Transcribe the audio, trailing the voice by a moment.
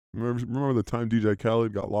Remember the time DJ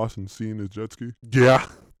Khaled got lost in the sea in his jet ski? Yeah.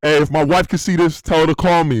 Hey, if my wife can see this, tell her to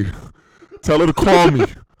call me. Tell her to call me.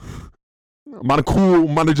 Man, cool,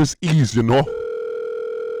 man, just ease, you know.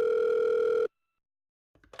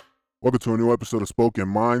 Welcome to a new episode of Spoken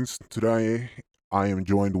Minds. Today, I am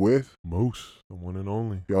joined with, Moose, the one and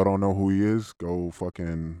only. if y'all don't know who he is, go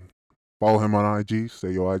fucking follow him on IG.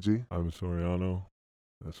 Say your IG. Ivan Soriano.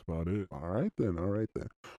 That's about it. All right then.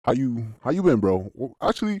 How you been, bro? Well,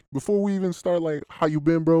 actually, before we even start, like, how you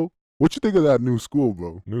been, bro? What you think of that new school,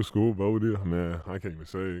 bro? New school, bro. Man, I can't even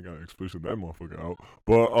say. Gotta explicit that motherfucker out.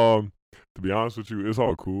 But to be honest with you, it's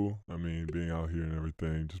all cool. I mean, being out here and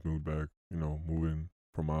everything. Just moved back. Moving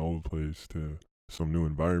from my old place to some new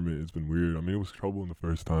environment. It's been weird. I mean, it was trouble in the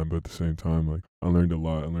first time, but at the same time, like, I learned a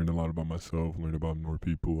lot. I learned a lot about myself. Learned about more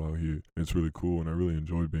people out here. It's really cool, and I really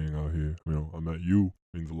enjoyed being out here. I met you.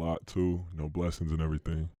 Means a lot too. Blessings and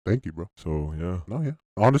everything. Thank you, bro. So yeah. No, yeah.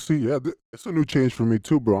 Honestly, yeah, it's a new change for me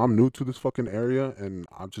too, bro. I'm new to this fucking area, and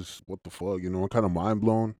I'm just, what the fuck, I'm kind of mind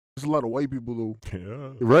blown. There's a lot of white people though.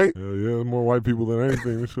 Yeah. Right? Yeah, more white people than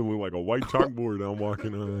anything. This shit look like a white chalkboard I'm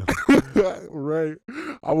walking on. Right.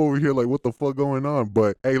 I'm over here like, what the fuck going on?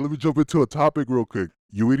 But hey, let me jump into a topic real quick.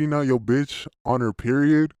 You eating out your bitch on her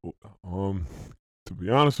period? To be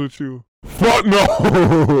honest with you, fuck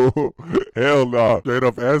no. Hell no. Straight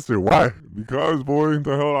up answer. Why? Because, boy,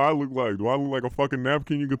 the hell I look like? Do I look like a fucking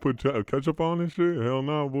napkin you could put ketchup on and shit? Hell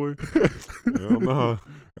no, boy. Hell no.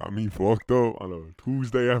 Got me fucked up on a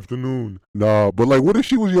Tuesday afternoon. No, but like, what if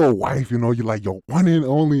she was your wife? You're like your one and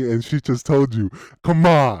only, and she just told you, "Come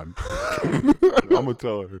on." I'm gonna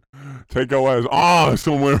tell her, take your ass on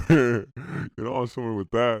somewhere. On somewhere with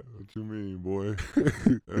that. What you mean, boy?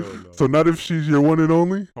 Hell no. So not if she's your one and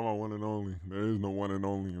only? Come on, one and only. There is no one and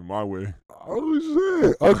only in my way. Oh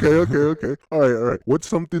shit. Okay. All right. What's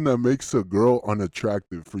something that makes a girl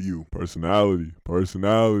unattractive for you? Personality.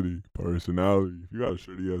 If you got a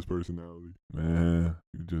shitty ass personality, man,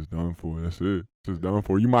 you just done for. That's it. Just done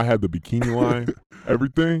for. You might have the bikini line,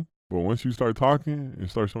 everything. But once you start talking and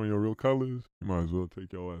start showing your real colors, you might as well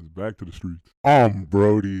take your ass back to the streets.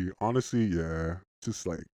 Brody, honestly, yeah. Just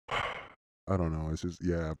like, I don't know. It's just,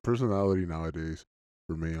 yeah, personality nowadays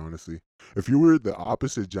for me, honestly. If you were the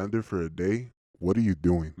opposite gender for a day, what are you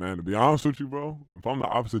doing? Man, to be honest with you, bro, if I'm the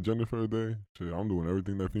opposite gender for a day, shit, I'm doing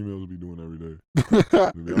everything that females be doing every day.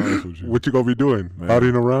 To be honest with you. What you gonna be doing? Man.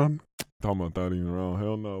 Outing around? Talking about that around.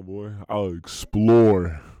 Hell no, boy. I'll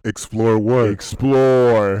explore. Explore what?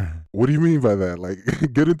 Explore. What do you mean by that? Like,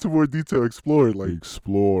 get into more detail. Explore, like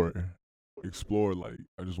explore. Like,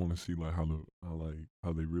 I just want to see like how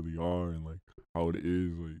they really are and like how it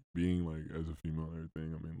is like being like as a female and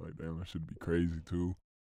everything. I mean, like, damn, that should be crazy too.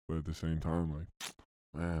 But at the same time, like,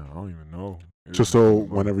 man, I don't even know. Just so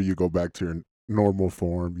whenever you go back to your normal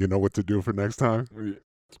form, you know what to do for next time. Yeah.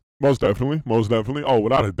 Most definitely. Oh,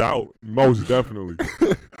 without a doubt. Most definitely.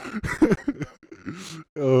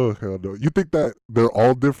 Oh, hell no. You think that they're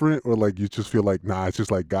all different, or like you just feel like, nah, it's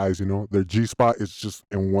just like guys, their G spot is just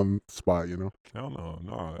in one spot, Hell no.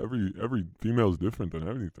 Nah, every female is different than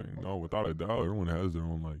everything. No, without a doubt. Everyone has their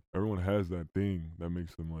own, like, everyone has that thing that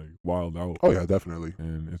makes them, like, wild out. Oh, yeah, definitely.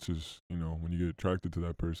 And it's just, when you get attracted to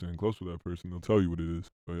that person, close to that person, they'll tell you what it is.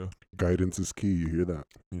 So, yeah. Guidance is key. You hear that?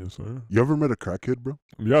 Yes, sir. You ever met a crackhead, bro?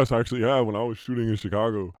 Yes, actually, yeah. When I was shooting in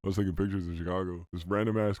Chicago, I was taking pictures in Chicago. This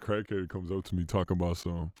random ass crackhead comes up to me talking about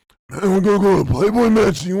some, man, we're gonna go to a Playboy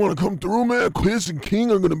match. You wanna come through, man? Kiss and King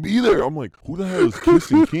are gonna be there. I'm like, who the hell is Kiss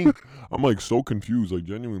and King? I'm like so confused. Like,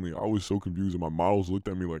 genuinely, I was so confused. And my models looked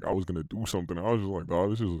at me like I was gonna do something. I was just like, oh,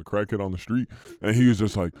 this is a crackhead on the street. And he was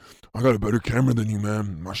just like, I got a better camera than you,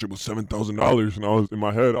 man. My shit was $7,000. And I was in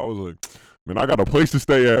my head, I was like, man, I got a place to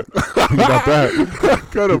stay at. You got that?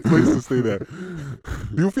 Got a place to stay at.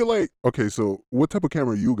 Do you feel like, okay, so what type of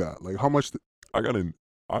camera you got? Like, how much?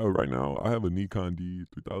 Right now, I have a Nikon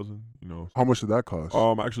D3000, How much did that cost?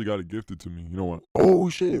 I actually got it gifted to me. You know what? Oh,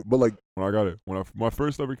 shit. But like, when I got it, my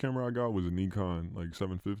first ever camera I got was a Nikon, like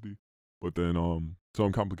 750. But then,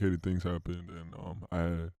 some complicated things happened, and I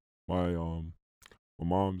had my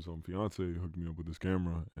mom's fiance hooked me up with this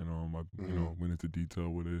camera, and I went into detail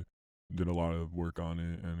with it, did a lot of work on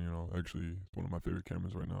it, and actually it's one of my favorite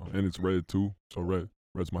cameras right now, and it's red too. So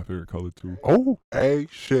red's my favorite color too. Oh, hey,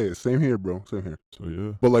 shit. Same here, bro. Same here. So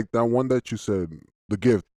yeah. But like that one that you said, the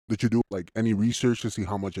gift, did you do like any research to see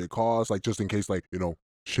how much it costs? Like just in case, like,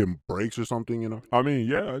 shit breaks or something, you know? I mean,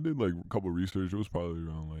 yeah, I did like a couple research. It was probably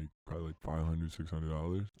around like $500,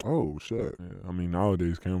 $600. Oh shit. Yeah, I mean,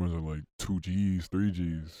 nowadays cameras are like 2Gs,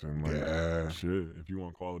 3Gs, and like Yeah. shit. If you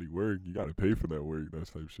want quality work, you gotta pay for that work. That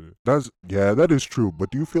type shit. That is true.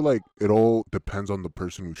 But do you feel like it all depends on the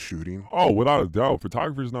person who's shooting? Oh, without a doubt.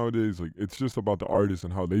 Photographers nowadays, like, it's just about the artist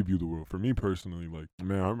and how they view the world. For me personally, like,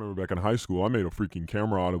 man, I remember back in high school, I made a freaking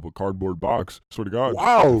camera out of a cardboard box. Swear to God.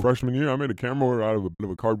 Wow. Freshman year, I made a camera out of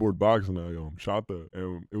a cardboard box, and I shot that.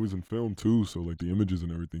 And it was in film too, so like the images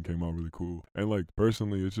and everything came out really cool. And like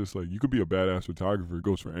personally, it's just like you could be a badass photographer. It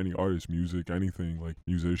goes for any artist, music, anything, like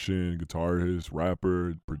musician, guitarist,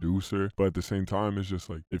 rapper, producer. But at the same time, it's just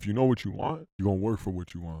like if you know what you want, you're gonna work for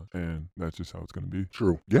what you want, and that's just how it's gonna be.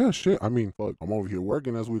 True. Yeah, shit. I mean, fuck, I'm over here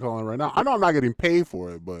working as we call it right now. I know I'm not getting paid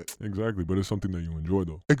for it, but Exactly, but it's something that you enjoy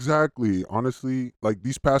though. exactly. Honestly, like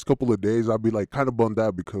these past couple of days, I'll be like kind of bummed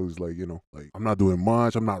out because like, you know, like I'm not doing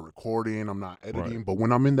much, I'm not recording, I'm not editing. Right. But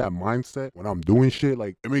when I'm in that mindset, when I'm doing shit,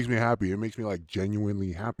 like it makes me happy. It makes me like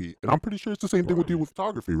genuinely happy. And I'm pretty sure it's the same thing with you with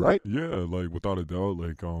photography, right? Yeah, like without a doubt,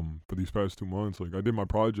 like for these past 2 months, like I did my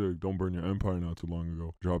project Don't Burn Your Empire not too long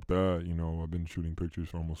ago. Dropped that, I've been shooting pictures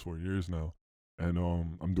for almost 4 years now. And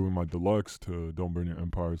I'm doing my deluxe to Don't Burn Your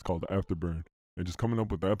Empire. It's called Afterburn. And just coming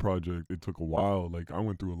up with that project, it took a while. Like I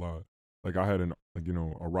went through a lot. Like I had a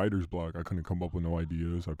writer's block. I couldn't come up with no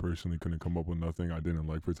ideas. I personally couldn't come up with nothing. I didn't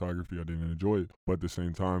like photography. I didn't enjoy it. But at the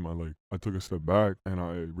same time, I took a step back and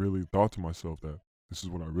I really thought to myself that this is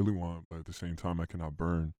what I really want. But at the same time, I cannot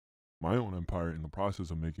burn my own empire in the process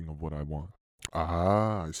of making of what I want.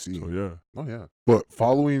 Ah, I see. So yeah. Oh yeah. But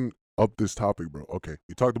following up this topic, bro. Okay,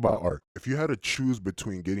 you talked about art. If you had to choose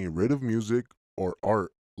between getting rid of music or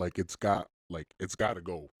art, like it's got to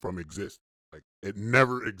go from exist. Like it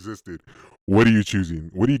never existed. What are you choosing?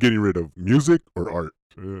 What are you getting rid of? Music or art?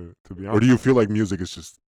 Yeah, to be Or honest, do you feel like music is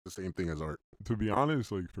just the same thing as art?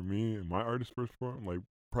 like for me and my artist first form, like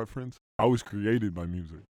preference, I was created by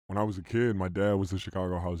music. When I was a kid, my dad was a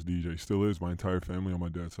Chicago house DJ. Still is. My entire family on my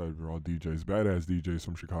dad's side are all DJs, badass DJs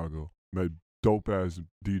from Chicago. Met dope ass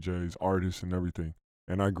DJs, artists, and everything.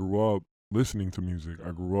 And I grew up listening to music.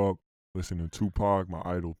 I grew up listening to Tupac, my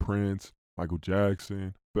idol Prince, Michael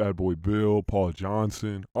Jackson, Bad Boy Bill, Paul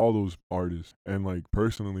Johnson, all those artists. And like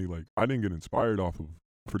personally, like I didn't get inspired off of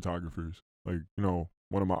photographers. Like,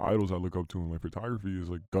 one of my idols I look up to in like photography is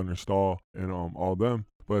like Gunnar Stahl and all them.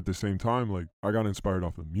 But at the same time, like I got inspired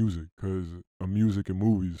off of music because of music and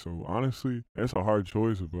movies. So honestly, it's a hard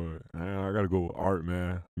choice, but man, I gotta go with art,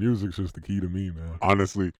 man. Music's just the key to me, man.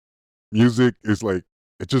 Honestly, music is like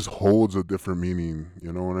it just holds a different meaning.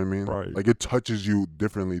 You know what I mean? Right. Like it touches you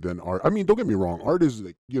differently than art. I mean, don't get me wrong. Art is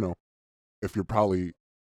like if you're probably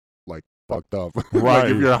like fucked up, like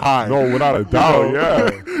Right. if you're high. No, without a doubt, yeah.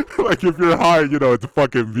 Like if you're high, it's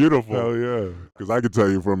fucking beautiful. Hell yeah. Because I can tell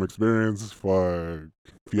you from experience, fuck,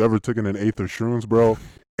 if you ever taken an eighth of shrooms, bro,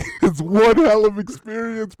 it's one hell of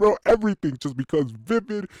experience, bro. Everything just becomes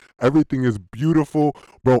vivid. Everything is beautiful.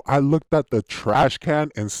 Bro, I looked at the trash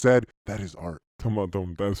can and said, that is art. Talking about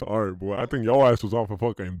them, that's art, boy. I think your ass was off a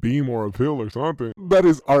fucking beam or a pill or something. That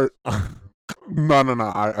is art. No.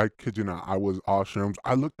 I kid you not. I was off shrooms.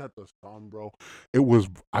 I looked at the sun, bro.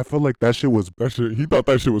 I felt like that shit was He thought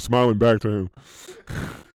that shit was smiling back to him.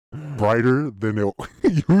 brighter than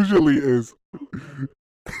it usually is.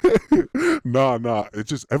 Nah. It's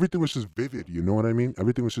just everything was just vivid. You know what I mean?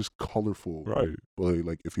 Everything was just colorful. Right. But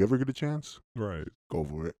like, if you ever get a chance, Right. go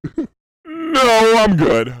for it. No, I'm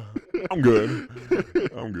good. I'm good.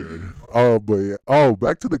 Oh, but yeah. Oh,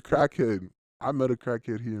 back to the crackhead. I met a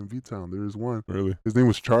crackhead here in V-Town. There is one. Really? His name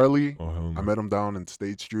was Charlie. Oh, hell no. I met him down in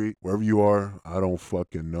State Street. Wherever you are, I don't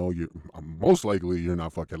fucking know. Most likely you're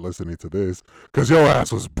not fucking listening to this because your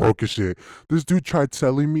ass was broke as shit. This dude tried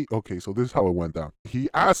selling me. Okay, so this is how it went down. He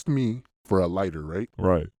asked me for a lighter, right?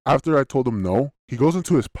 Right. After I told him no, he goes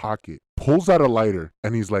into his pocket, pulls out a lighter,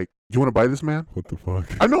 and he's like, "You want to buy this, man?" What the fuck?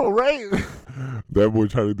 I know, right? That boy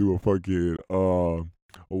tried to do a fucking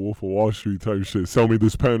a Wolf of Wall Street type shit. Sell me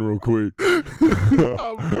this pen real quick.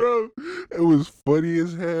 Oh, bro, it was funny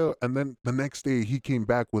as hell. And then the next day, he came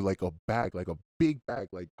back with like a bag, like a big bag,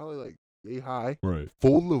 like probably like yay high, Right.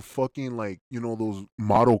 full of fucking like those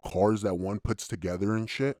model cars that one puts together and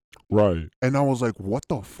shit. Right. And I was like, what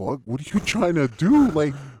the fuck? What are you trying to do?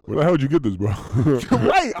 Like, where the hell did you get this, bro?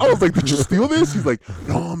 right? I was like, did you steal this? He's like,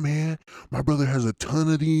 no, man. My brother has a ton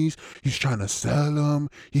of these. He's trying to sell them.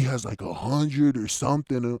 He has like 100 or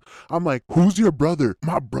something. I'm like, who's your brother?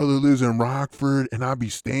 My brother lives in Rockford, and I be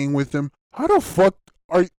staying with him. How the fuck?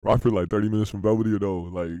 Rockford like 30 minutes from Belvedere though.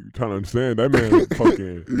 Like, trying to understand that man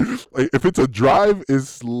fucking like if it's a drive,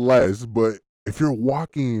 it's less, but if you're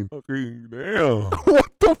walking, Fucking damn. what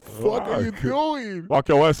the fuck are you Fuck. doing? Lock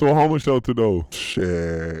your ass to a homeless shelter though.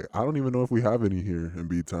 Shit, I don't even know if we have any here in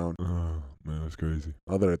B Town. Man, that's crazy.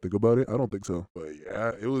 Now that I think about it, I don't think so. But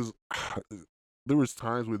yeah, it was. There was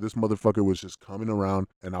times where this motherfucker was just coming around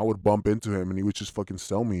and I would bump into him and he would just fucking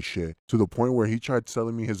sell me shit to the point where he tried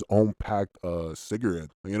selling me his own packed cigarette.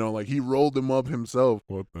 You know, like he rolled them up himself.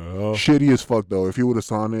 What the hell? Shitty as fuck though. If you would have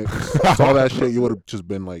saw that shit, you would have just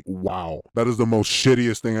been like, wow, that is the most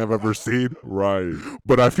shittiest thing I've ever seen. Right.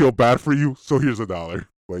 But I feel bad for you, so here's $1.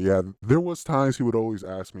 But yeah, there was times he would always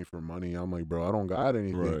ask me for money. I'm like, bro, I don't got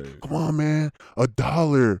anything. Right. Come on, man,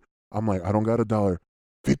 $1. I'm like, I don't got $1.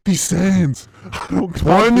 50 cents. I don't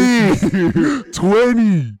got 20.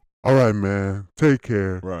 20. All right, man. Take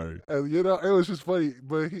care. Right. And you know, it was just funny.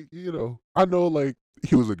 But he, you know, I know like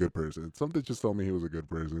he was a good person. Something just told me he was a good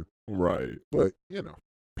person. Right. But you know,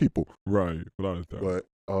 people. Right. Without a doubt. But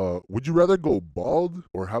would you rather go bald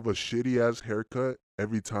or have a shitty ass haircut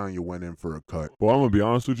every time you went in for a cut? Well, I'm gonna be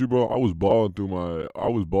honest with you, bro. I was bald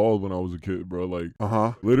when I was a kid, bro. Like,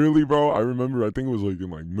 literally, bro. I remember, I think it was like in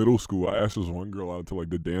like middle school. I asked this one girl out to like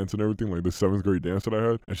the dance and everything, like the 7th grade dance that I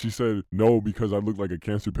had, and she said no because I looked like a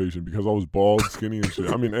cancer patient because I was bald, skinny, and shit.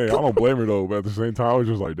 I mean, hey, I don't blame her though, but at the same time, I was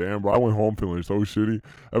just like, damn, bro. I went home feeling so shitty.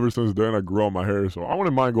 Ever since then, I grew out my hair, so I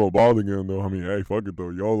wouldn't mind going bald again, though. I mean, hey, fuck it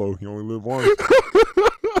though, YOLO. You only live once.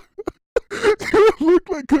 You look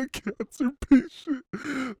like a cancer patient.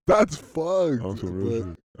 That's fucked. I'm some real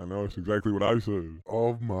shit. I know, it's exactly what I said.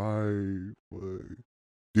 Oh my fuck.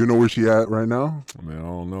 Do you know where she at right now? Man, I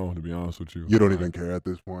don't know, to be honest with you. You don't even care at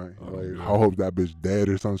this point. Like, I hope that bitch dead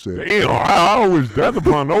or some shit. Damn, I don't wish death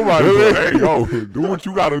upon nobody. But hey, yo, do what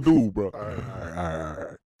you gotta do, bro. All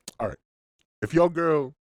right. If your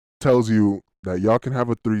girl tells you that y'all can have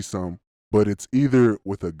a threesome, but it's either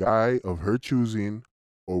with a guy of her choosing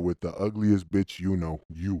or with the ugliest bitch you know,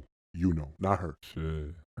 not her.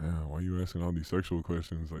 Shit. Damn, why you asking all these sexual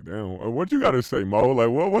questions? Like, damn, what you gotta say, Mo? Like,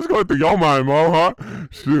 what's going through your mind, Mo, huh?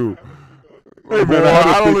 Shoot. Hey, man,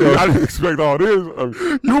 I didn't expect all this.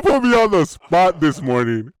 You put me on the spot this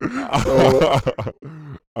morning. I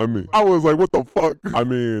mean, I was like, what the fuck? I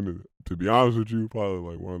mean, to be honest with you,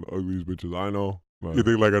 probably like one of the ugliest bitches I know. You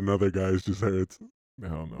think like another guy's just hurts?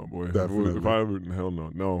 Hell no, boy. Definitely. If I ever, hell no.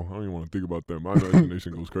 No, I don't even want to think about that. My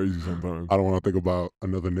imagination goes crazy sometimes. I don't want to think about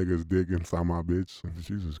another nigga's dick inside my bitch.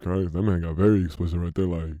 Jesus Christ, that man got very explicit right there.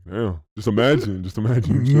 Like, damn. Just imagine.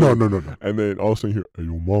 No. And then all of a sudden you hear, hey,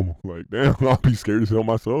 yo, mama. Like, damn, I'll be scared as hell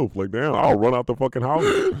myself. Like, damn, I'll run out the fucking house.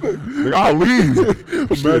 Like, I'll leave.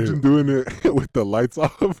 Imagine doing it with the lights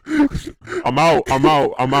off. I'm out.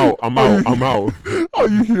 All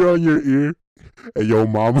you hear on your ear, hey, yo,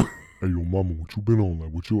 mama. Hey, yo, mama, what you been on?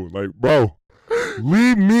 Like, what you, like, bro,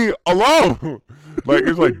 leave me alone. Like,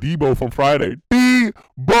 it's like Debo from Friday. Debo.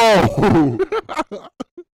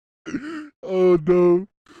 Oh, no.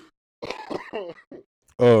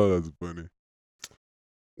 Oh, that's funny.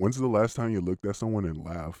 When's the last time you looked at someone and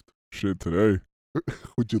laughed? Shit, today.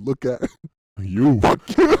 Would you look at you?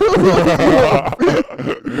 Fuck you.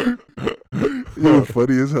 You're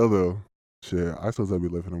funny as hell, though. Shit, I suppose I'd be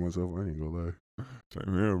laughing at myself. I ain't gonna lie.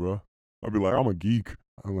 Same here, bro. I'd be like, I'm a geek.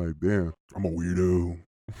 I'm like, damn, I'm a weirdo.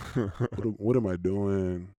 What am I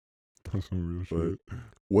doing? That's some real shit.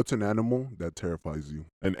 What's an animal that terrifies you?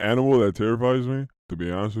 An animal that terrifies me? To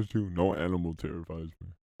be honest with you, no animal terrifies me.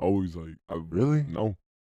 Always like, really? No.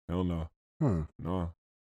 Hell no. Huh. Nah.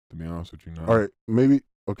 To be honest with you, nah. All right, maybe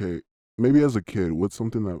as a kid, what's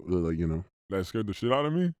something that, like, you know, that scared the shit out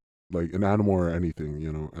of me? Like an animal or anything,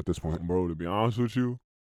 you know, at this point. Bro, to be honest with you,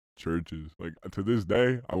 churches. Like, to this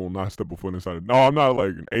day, I will not step a foot inside it. No, I'm not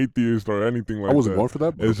like an atheist or anything like that. I wasn't born for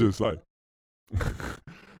that. It's just like,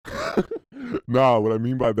 nah, what I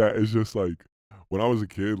mean by that is just like, when I was a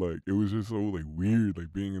kid, like, it was just so like weird,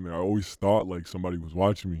 like being in there. I always thought like somebody was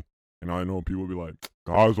watching me. And I know people be like,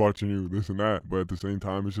 God's watching you, this and that. But at the same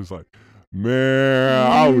time, it's just like,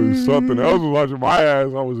 man, I was something else was watching my ass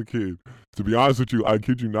when I was a kid. To be honest with you, I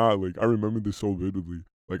kid you not, like, I remember this so vividly.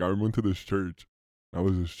 Like, I went to this church. I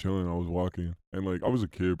was just chilling. I was walking. And, like, I was a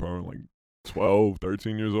kid, probably, like, 12,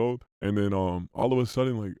 13 years old. And then all of a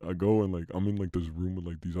sudden, like, I go and, like, I'm in, like, this room with,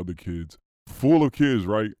 like, these other kids. Full of kids,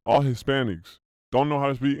 right? All Hispanics. Don't know how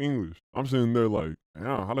to speak English. I'm sitting there like,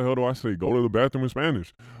 yeah, how the hell do I say go to the bathroom in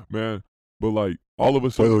Spanish? Man, but like all of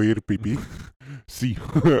a sudden, puedo ir pipí? See,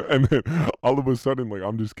 and then all of a sudden, like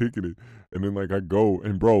I'm just kicking it. And then like I go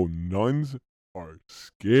and bro, nuns are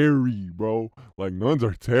scary, bro. Like nuns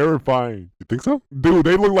are terrifying. You think so? Dude,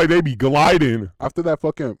 they look like they be gliding. After that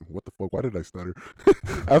fucking what the fuck? Why did I stutter?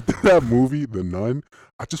 After that movie, The Nun,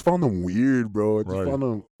 I just found them weird, bro. I just Right. found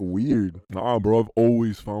them weird. Nah, bro, I've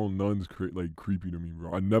always found nuns like creepy to me,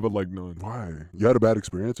 bro. I never liked nuns. Why? You had a bad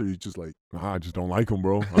experience, or you just like? Nah, I just don't like them,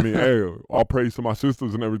 bro. I mean, hey, all praise to my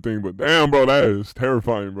sisters and everything, but damn, bro, that is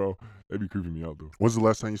terrifying, bro. They be creeping me out, though. When's the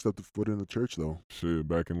last time you stepped a foot in the church, though? Shit,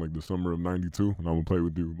 back in like the summer of '92, when I would play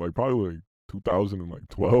with you, like probably like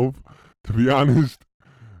 2012, to be honest.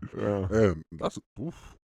 Yeah, Man, that's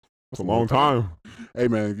oof. it's a long time. Hey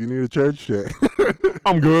man, if you need a church, shit.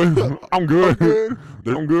 I'm good. I'm good. There-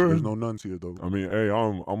 I'm good. There's no nuns here though. I mean, hey,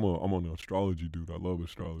 I'm an astrology dude. I love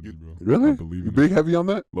astrology, bro. Really? I believe You in big heavy on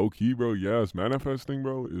that? low key, bro. Yes, manifesting,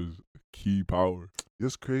 bro, is key power.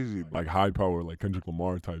 It's crazy. Like high power, like Kendrick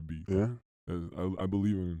Lamar type beat. Yeah. I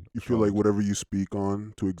believe in. You feel like astrology. whatever you speak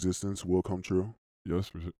on to existence will come true. Yes,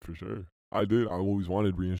 for sure. I did. I always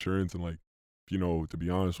wanted reinsurance, and like, you know, to be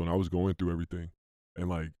honest, when I was going through everything, and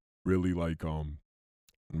like really like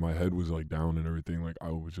my head was like down and everything, like I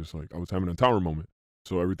was just like I was having a tower moment.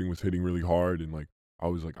 So everything was hitting really hard, and like I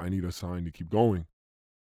was like I need a sign to keep going.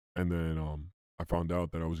 And then I found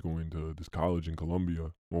out that I was going to this college in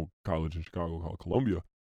Columbia, well, college in Chicago called Columbia,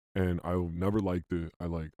 and I never liked it. I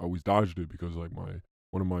always dodged it because like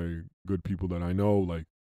one of my good people that I know like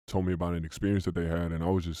told me about an experience that they had, and I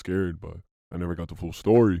was just scared, but I never got the full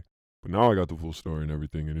story. But now I got the full story and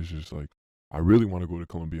everything, and it's just like I really want to go to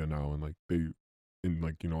Columbia now, and like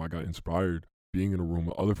you know, I got inspired being in a room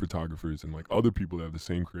with other photographers and like other people that have the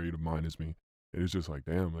same creative mind as me. And it's just like,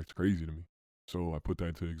 damn, that's crazy to me. So I put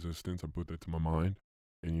that to existence. I put that to my mind,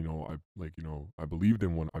 and you know, I believed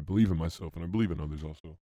in one. I believe in myself, and I believe in others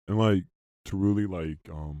also. And like to really like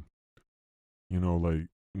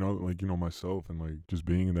myself, and like just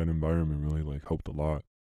being in that environment really like helped a lot.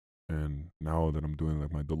 And now that I'm doing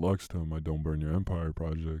like my deluxe to my Don't Burn Your Empire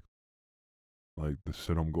project, like the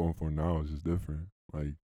shit I'm going for now is just different.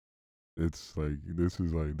 Like it's like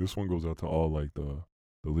this one goes out to all like the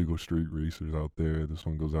legal street racers out there. This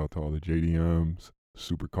one goes out to all the JDMs,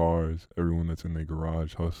 supercars, everyone that's in their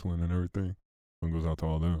garage hustling and everything. One goes out to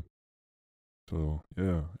all them. So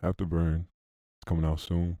yeah, Afterburn, it's coming out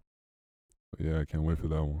soon. But yeah, I can't wait for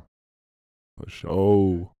that one. But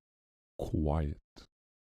show quiet.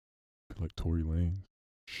 Feel like Tory Lanez.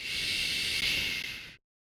 Shh.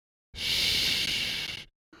 Shh.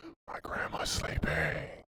 My grandma's sleeping.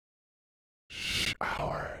 Shh.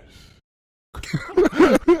 Hours.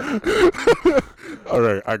 All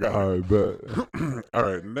right, I got. All right, bet. All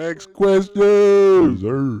right, next question.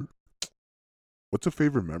 Dessert. What's a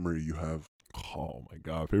favorite memory you have? Oh my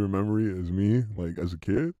god, favorite memory is me, like as a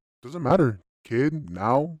kid. Doesn't matter, kid.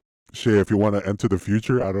 Now, shit. If you want to enter the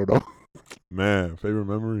future, I don't know. Man, favorite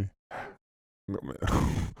memory. No, man.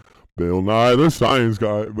 Bill Nye, the science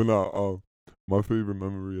guy. But no, my favorite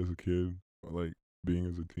memory as a kid, like being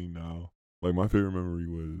as a teen now, like my favorite memory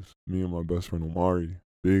was me and my best friend Omari,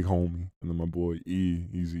 big homie, and then my boy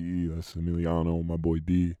Easy E, that's Emiliano, my boy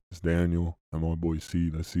D, that's Daniel, and my boy C,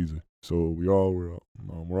 that's Caesar. So we're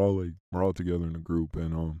all together in a group,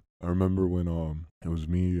 and I remember when it was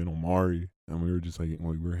me and Omari, and we were just like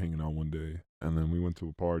we were hanging out one day, and then we went to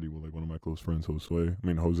a party with like one of my close friends, Jose,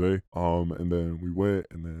 and then we went,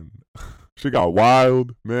 and then shit got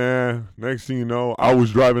wild, man. Next thing you know, I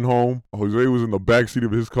was driving home. Jose was in the backseat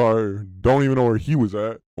of his car. Don't even know where he was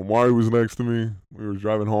at. Omari was next to me. We were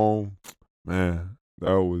driving home. Man,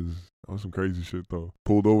 that was some crazy shit though.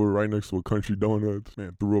 Pulled over right next to a Country Donuts.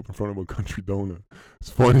 Man, threw up in front of a Country Donut. It's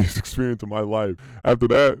the funniest experience of my life. After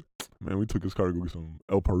that, man, we took his car to go get some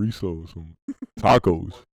El Pariso, some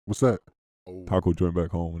tacos. What's that? Oh. Taco joint back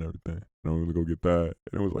home and everything. And we were gonna go get that.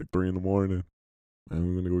 And it was like 3 a.m. And we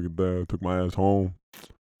were gonna go get that. Took my ass home.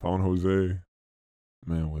 Found Jose.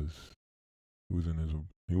 Man he was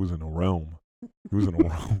in a realm. He was in a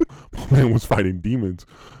realm. My man was fighting demons.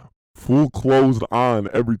 Full clothes on,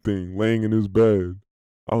 everything, laying in his bed.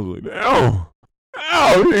 I was like, damn.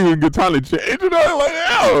 Ow, he didn't even get time to change it. I was like,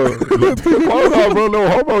 ow. Take your clothes off, bro. No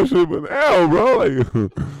homo shit, but ow, bro. Like,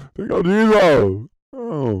 take your jeans off.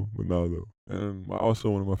 Oh, but no, though. And also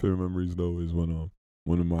one of my favorite memories, though, is when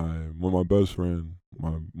one of my best friend,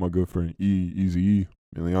 my good friend Easy E,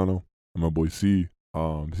 Emiliano, and my boy C,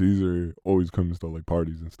 Caesar always comes to like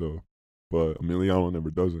parties and stuff. But Emiliano never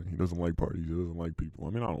doesn't. He doesn't like parties. He doesn't like people.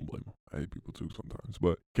 I mean, I don't blame him. I hate people too sometimes.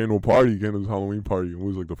 But came to this Halloween party, and it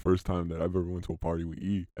was like the first time that I've ever went to a party with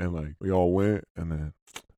E. And like we all went, and then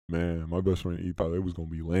man, my best friend E thought it was gonna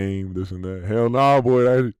be lame, this and that. Hell nah,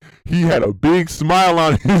 boy. He had a big smile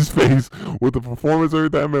on his face with the performance.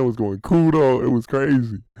 Everything, that man was going cool though. It was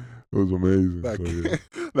crazy. It was amazing. That, so, yeah.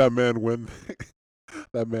 That man went.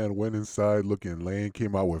 That man went inside looking lame.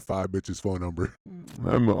 Came out with 5 bitches' phone number.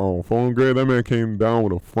 That man, on phone grade, that man came down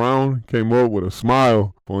with a frown, came up with a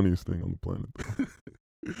smile. Funniest thing on the planet.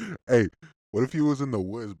 Hey, what if you was in the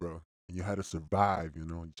woods, bro, and you had to survive? You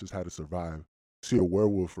know, you just had to survive. See a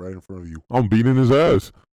werewolf right in front of you. I'm beating his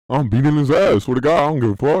ass. I'm beating his ass. Swear to God, I don't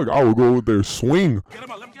give a fuck. I will go out there swing. Get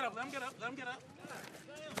him up, let him get up, let him get up, let him get up.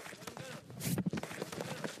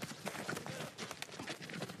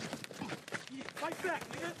 Fight back,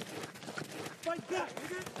 nigga. Fight back,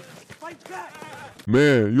 nigga. Fight back.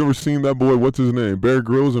 Man, you ever seen that boy, what's his name? Bear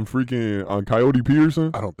Grylls and freaking Coyote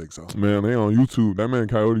Peterson? I don't think so. Man, they on YouTube. That man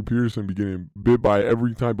Coyote Peterson be getting bit by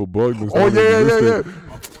every type of bug. That's Oh, not yeah. existent.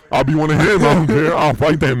 I'll be one of him. I don't care. I'll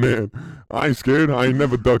fight that man. I ain't scared. I ain't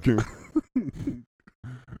never ducking.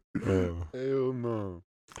 Hell no.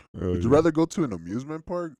 Hell Would you yeah. rather go to an amusement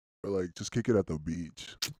park or like just kick it at the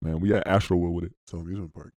beach? Man, we had Astroworld with it. So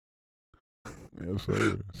amusement park. Yes,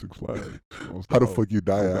 sir. Six Flags. How the fuck you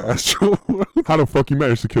die at Astro? How the fuck you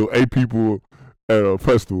managed to kill 8 people at a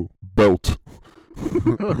festival? Belt.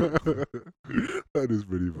 That is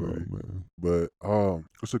pretty Oh, funny. man. But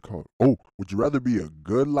what's it called? Oh, would you rather be a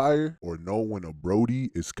good liar or know when a Brody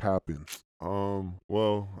is capping?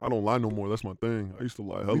 Well, I don't lie no more. That's my thing. I used to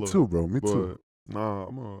lie hella. Me too, bro. Me But too. nah,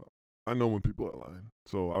 I know when people are lying.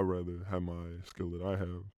 So I'd rather have my skill that I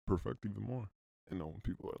have perfect even more and know when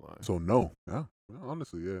people are lying. So no, yeah,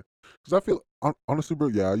 honestly, yeah. Cause I feel honestly, bro,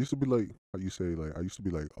 yeah. I used to be like, how you say, like, I used to be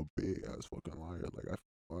like a big ass fucking liar. Like I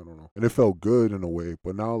don't know, and it felt good in a way.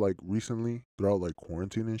 But now, like recently, throughout like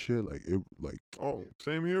quarantine and shit, like it, like Oh,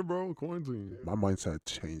 same here, bro. Quarantine. my mindset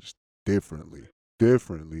changed differently.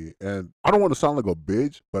 And I don't want to sound like a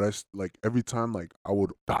bitch, but like every time like I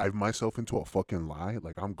would dive myself into a fucking lie,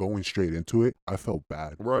 like I'm going straight into it, I felt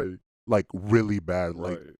bad, Right. like really bad.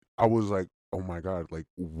 Right. Like I was like, oh my god, like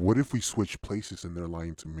what if we switch places and they're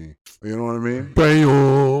lying to me? You know what I mean?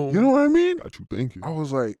 Bam. You know what I mean? Got you thinking. I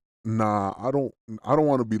was like, nah, I don't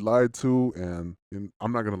want to be lied to, and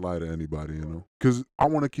I'm not gonna lie to anybody, you know, because I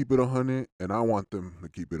want to keep it 100, and I want them to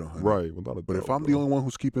keep it 100. Right. Without a But doubt, if I'm bro. the only one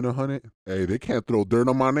who's keeping 100, hey, they can't throw dirt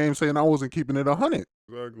on my name saying I wasn't keeping it 100.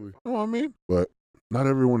 Exactly. You know what I mean? But not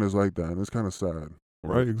everyone is like that, and it's kind of sad.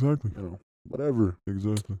 Right. Exactly. You know, whatever.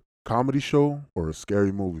 Exactly. Comedy show or a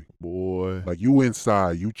scary movie? Boy. Like you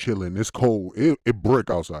inside, you chilling. It's cold. It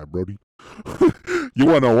brick outside, Brody. You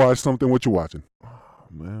want to watch something? What you watching?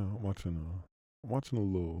 Man, I'm watching a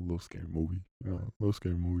little scary movie. You know, a little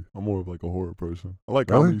scary movie. I'm more of like a horror person. I like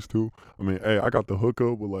Really? comedies too. I mean, hey, I got the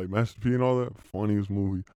hookup with like Master P and all that. Funniest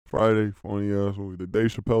movie. Friday, funny ass movie. The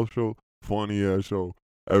Dave Chappelle show, funny ass show.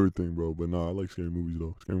 Everything, bro. But nah, I like scary movies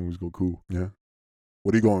though. Scary movies go cool. Yeah.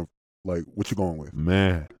 What are you going? Like, what you going with?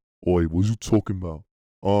 Man, boy, what you talking about?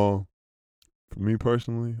 For me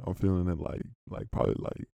personally, I'm feeling it like probably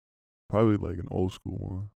like an old school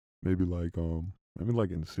one. Maybe like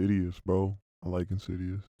Insidious, bro. I like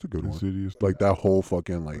Insidious. It's a good one. Insidious, Like that whole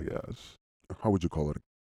fucking like, yes. how would you call it?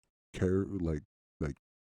 Like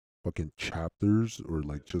fucking chapters or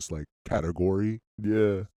like just like category.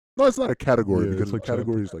 Yeah, No, it's not a category Yeah, because it's like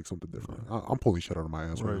category chapter. is like something different. I'm pulling shit out of my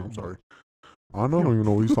ass right now. I'm Right. sorry. I I don't don't know. even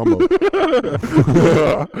know what he's talking about.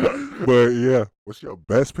 But yeah, what's your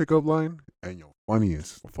best pickup line and your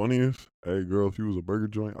funniest? Funniest? Hey, girl, if you was a burger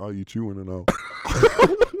joint, I'll eat you in and out.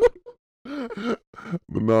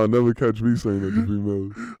 But nah, never catch me saying that to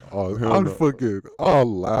females. Oh, Hell I'm no. fucking. I'll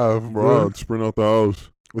laugh, Bro, bro. I'd sprint out the house.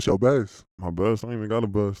 What's your best? My best? I ain't even got a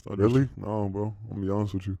best. Really? No, bro. I'm gonna be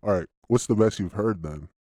honest with you. All right, what's the best you've heard then?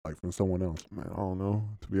 Like from someone else? Man, I don't know.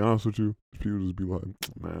 To be honest with you, people just be like,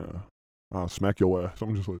 man, I'll smack your ass.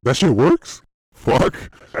 I'm just like, That shit works. fuck.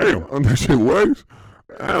 Damn. That shit works.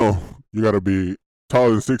 Damn. You gotta be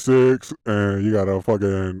taller than 6'6", and you gotta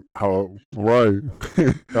fucking how Right.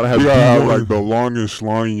 gotta have you gotta have D1. like the longest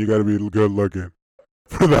schlong, and you gotta be good looking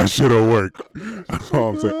for that shit to work. That's all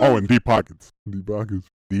I'm saying. Oh, and deep pockets, Deep pockets.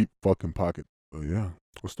 deep fucking pockets. Oh yeah.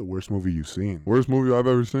 What's the worst movie you've seen? Worst movie I've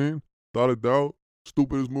ever seen? Without a doubt.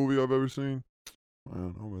 Stupidest movie I've ever seen?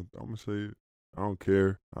 Man, I'm gonna say it. I don't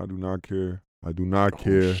care. I do not care. I do not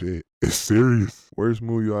care. Oh, shit, it's serious. Worst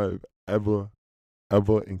movie I've ever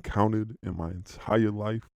encountered in my entire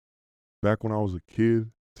life, back when I was a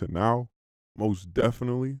kid to now, most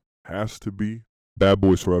definitely has to be Bad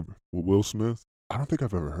Boys Forever with Will Smith. I don't think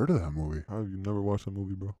I've ever heard of that movie. How have you never watched that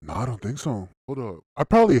movie, bro? No, I don't think so. Hold up. I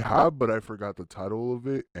probably have, but I forgot the title of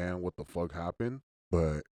it and what the fuck happened.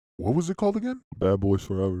 But what was it called again? Bad Boys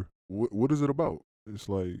Forever. What is it about? It's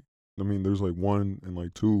like, I mean, there's like 1 and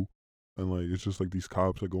like 2, and like it's just like these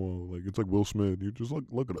cops that go on, like it's like Will Smith. You just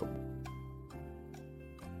look it up.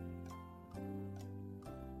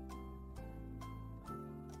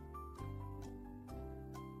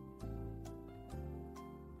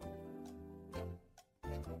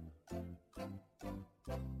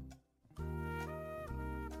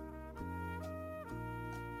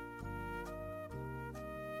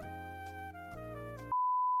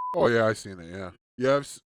 Oh yeah, I seen it. Yeah, yeah.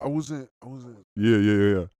 I wasn't.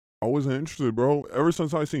 Yeah. I wasn't interested, bro. Ever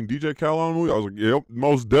since I seen DJ Khaled on the movie, I was like, yep,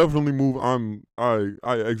 most definitely move.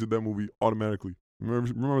 I exit that movie automatically.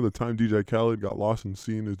 Remember the time DJ Khaled got lost in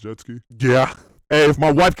sea in his jet ski? Yeah. Hey, if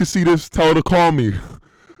my wife can see this, tell her to call me.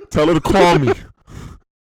 Tell her to call me.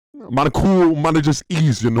 Might cool, might just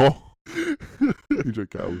ease, you know. DJ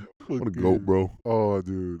Khaled, what a goat, bro. Oh,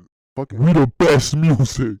 dude. Fucking. We the best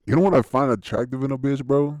music. You know what I find attractive in a bitch,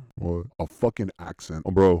 bro? What? A fucking accent.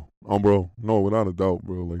 Oh, bro. No, without a doubt,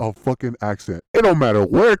 bro. Like, A fucking accent. It don't matter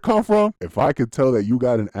where it come from. If I could tell that you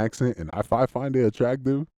got an accent and if I find it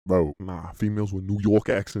attractive, bro. nah, females with New York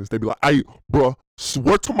accents, they be like, "Hey, bro,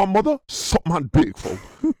 swear to my mother, suck my dick, bro."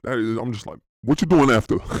 I'm just like, what you doing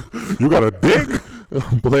after? You got a dick?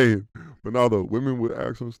 I'm playing. But now the women with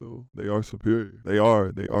accents, though, they are superior. They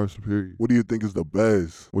are superior. What do you think is the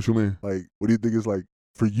best? What you mean? Like, what do you think is like,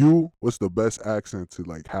 for you, what's the best accent to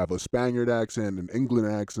like have? A Spaniard accent, an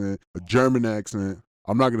England accent, a German accent?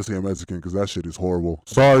 I'm not gonna say a Mexican because that shit is horrible.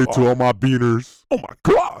 Sorry to all my beaners. Oh my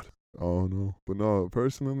God. Oh no. But no,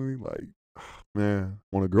 personally, like, man,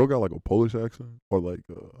 when a girl got like a Polish accent or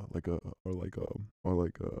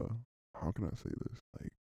how can I say this?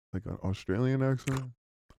 Like an Australian accent.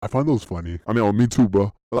 I find those funny. I mean, oh, me too,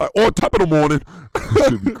 bro. Like, top of the morning.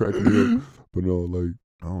 Should be cracking me up. But no, like,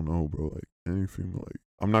 I don't know, bro. Like, any female, like,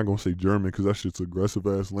 I'm not gonna say German because that shit's aggressive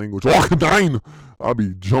ass language. I'll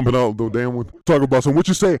be jumping out the damn one. Talk about some. What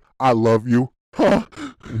you say? I love you. Huh?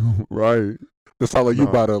 Right. That's not like you Nah.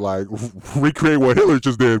 about to like recreate what Hitler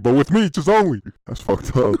just did, but with me, just only. That's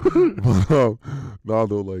fucked up. But nah,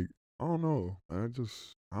 though, like, I don't know.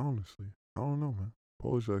 Honestly, I don't know, man.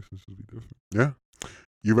 Polish accents should be different. Yeah.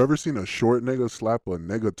 You've ever seen a short nigga slap a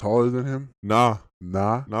nigga taller than him? Nah,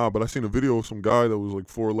 Nah. but I seen a video of some guy that was like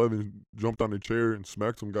 4'11", jumped on a chair and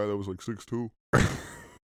smacked some guy that was like 6'2".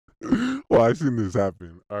 Well, I seen this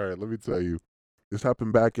happen. All right, let me tell you. This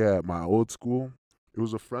happened back at my old school. It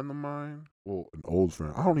was a friend of mine. Well, an old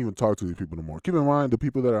friend. I don't even talk to these people no more. Keep in mind, the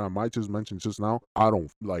people that I might just mention just now, I don't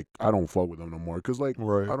fuck with them no more. Cause like,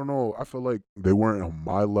 Right. I don't know. I feel like they weren't on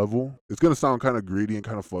my level. It's gonna sound kind of greedy and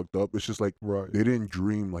kind of fucked up. It's just like Right. they didn't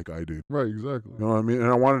dream like I did. Right, exactly. You know what I mean? And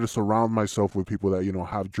I wanted to surround myself with people that,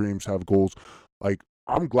 have dreams, have goals. Like,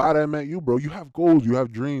 I'm glad I met you, bro. You have goals, you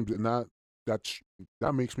have dreams, and that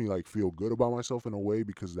makes me like feel good about myself in a way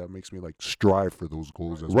because that makes me like strive for those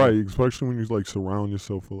goals as well. Right, especially when you like surround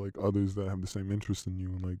yourself with like others that have the same interest in you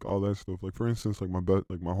and like all that stuff. Like for instance, like my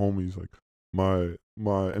homies, like my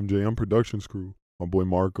MJM Productions crew, my boy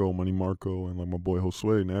Marco, Money Marco, and like my boy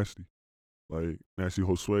Josue, Nasty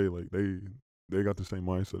Josue, like they got the same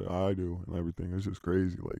mindset that I do and everything. It's just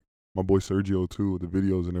crazy. Like my boy Sergio too, with the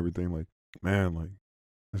videos and everything. Like, man, like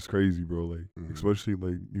it's crazy, bro. Like especially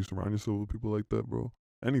like you surround yourself with people like that, bro.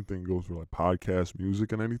 Anything goes for like podcasts,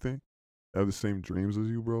 music, and anything. They have the same dreams as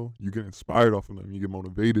you, bro. You get inspired off of them. You get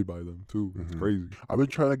motivated by them too. It's crazy. I've been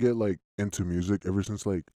trying to get like into music ever since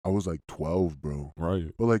like I was like 12, bro. Right.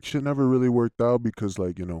 But like shit never really worked out because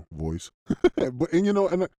like, voice. But and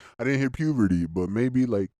I didn't hit puberty, but maybe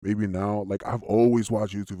now, like I've always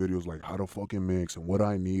watched YouTube videos like how to fucking mix and what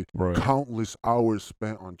I need. Right. Countless hours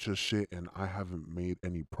spent on just shit and I haven't made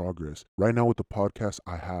any progress. Right now with the podcast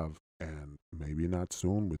I have, and maybe not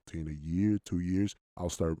soon, within a year, 2 years, I'll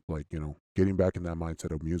start like, getting back in that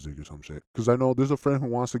mindset of music or some shit. Because I know there's a friend who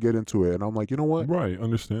wants to get into it and I'm like, you know what? Right.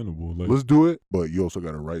 Understandable. Like, Let's do it. But you also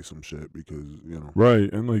got to write some shit because,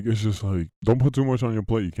 right. And like, it's just like, don't put too much on your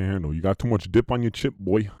plate you can't handle. You got too much dip on your chip,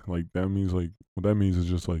 boy. Like that means like, what that means is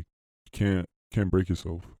just like, you can't break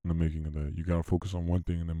yourself in the making of that. You got to focus on one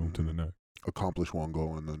thing and then move to the next. accomplish one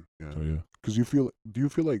goal and then, yeah. So yeah. Because do you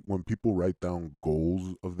feel like when people write down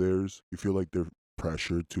goals of theirs, you feel like they're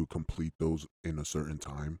pressured to complete those in a certain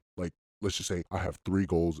time? Like, let's just say I have 3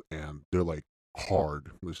 goals and they're like hard.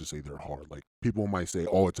 Let's just say they're hard. Like, people might say,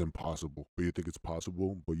 oh, it's impossible, but you think it's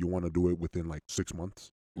possible, but you want to do it within like 6 months?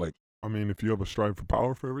 Like, I mean, if you have a strive for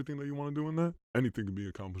power for everything that you want to do in that, anything can be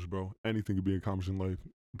accomplished, bro. Anything can be accomplished in life.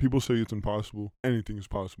 People say it's impossible. Anything is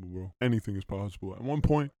possible, bro. Anything is possible. At one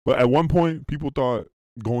point, people thought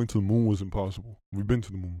going to the moon was impossible. We've been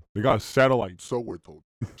to the moon. They got satellites. so we're told.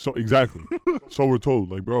 So exactly. So we're told.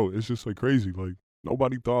 Like, bro, it's just like crazy. Like,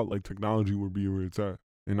 nobody thought like technology would be where it's at.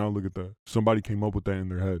 And now look at that. Somebody came up with that in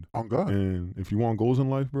their head. On God. And if you want goals in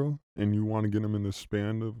life, bro, and you want to get them in the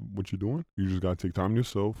span of what you're doing, you just got to take time to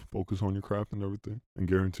yourself, focus on your craft and everything, and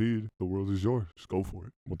guaranteed the world is yours. Just go for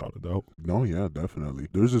it, without a doubt. No, yeah, definitely.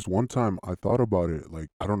 There's this one time I thought about it. Like,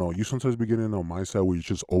 I don't know. You sometimes be getting in a mindset where you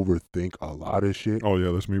just overthink a lot of shit. Oh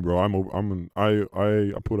yeah, that's me, bro.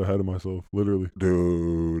 I put ahead of myself, literally.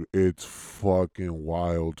 Dude, it's fucking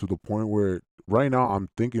wild to the point where right now I'm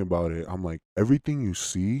thinking about it. I'm like, everything you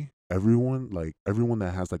see, everyone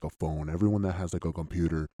that has like a phone, everyone that has like a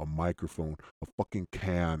computer, a microphone, a fucking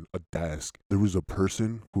can, a desk, there was a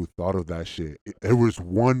person who thought of that shit. There was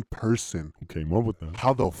one person. Who came up with that?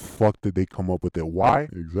 How the fuck did they come up with it? Why?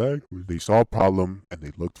 Exactly. They saw a problem and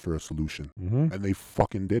they looked for a solution. Mm-hmm. And they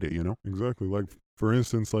fucking did it, you know? Exactly. Like, for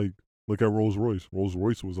instance, like, look at Rolls Royce. Rolls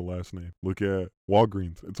Royce was a last name. Look at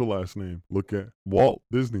Walgreens. It's a last name. Look at Walt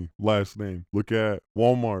Disney. Last name. Look at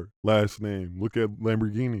Walmart. Last name. Look at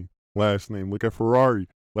Lamborghini. Last name. Look at Ferrari.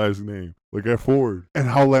 Last name. Look at Ford. And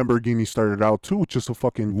how Lamborghini started out too, just a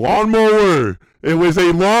fucking Lawnmower. It was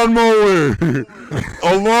a lawnmower.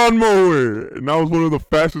 A lawnmower. And that was one of the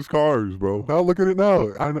fastest cars, bro. Now look at it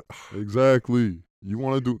now. I know. Exactly. You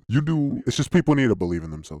want to do It's just people need to believe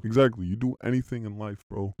in themselves. exactly. You do anything in life,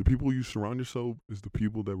 bro. The people you surround yourself is the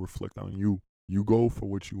people that reflect on you. You go for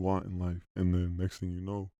what you want in life, and then next thing you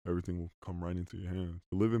know, everything will come right into your hands.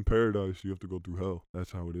 To live in paradise, you have to go through hell.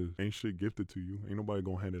 That's how it is. Ain't shit gifted to you. Ain't nobody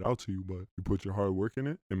gonna hand it out to you, but you put your hard work in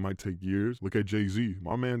it. It might take years. Look at Jay-Z.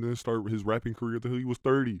 My man didn't start his rapping career until he was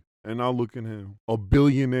 30. And now look at him. A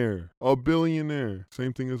billionaire. A billionaire.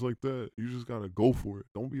 Same thing is like that. You just gotta go for it.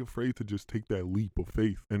 Don't be afraid to just take that leap of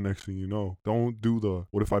faith. And next thing you know, don't do the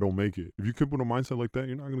what if I don't make it? If you keep with a mindset like that,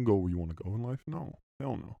 you're not gonna go where you wanna go in life. No.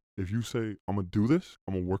 Hell no. If you say, I'm gonna do this,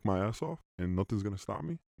 I'm gonna work my ass off, and nothing's gonna stop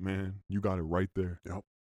me, man, you got it right there. Yep.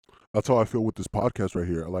 That's how I feel with this podcast right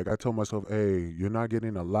here. Like, I tell myself, hey, you're not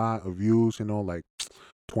getting a lot of views, you know, like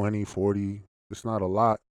 20, 40. It's not a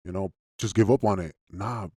lot, you know, just give up on it.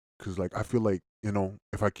 Nah, because, like, I feel like, you know,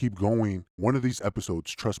 if I keep going, one of these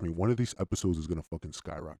episodes, trust me, one of these episodes is going to fucking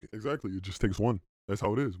skyrocket. Exactly. It just takes one. That's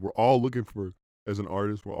how it is. We're all looking for, as an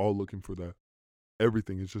artist, we're all looking for that.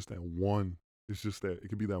 Everything is just that one. It's just that. It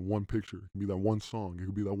could be that one picture. It can be that one song. It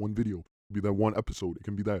could be that one video. It could be that one episode. It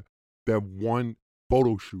can be that one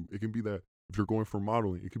photo shoot. It can be that if you're going for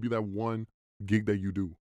modeling. It could be that one gig that you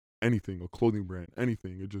do. Anything, a clothing brand,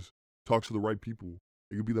 anything. It just talks to the right people.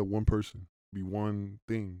 It could be that one person. It could be one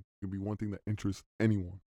thing. It could be one thing that interests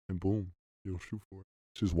anyone. And boom, you'll shoot for it.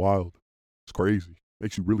 It's just wild. It's crazy.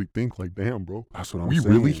 Makes you really think like, damn, bro. That's what I'm We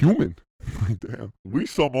saying. really human. Like, damn. We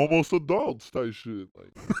some almost adults type shit.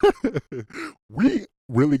 Like, We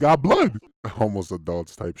really got blood. Almost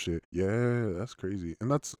adults type shit. Yeah, that's crazy.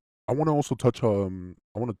 And that's I want to also touch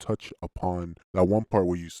upon that one part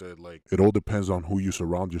where you said like it all depends on who you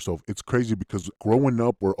surround yourself. It's crazy because growing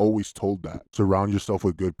up we're always told that surround yourself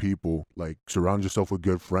with good people, like surround yourself with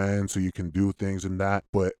good friends so you can do things and that.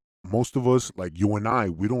 But most of us, like you and I,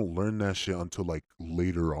 we don't learn that shit until like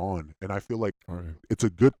later on. And I feel like all right. it's a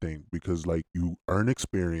good thing because like you earn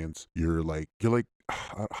experience. You're like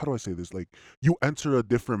how do I say this? Like you enter a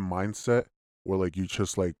different mindset where like you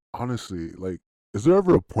just like honestly like is there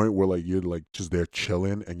ever a point where like you're like just there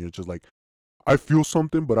chilling and you're just like I feel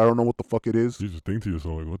something but I don't know what the fuck it is? You just think to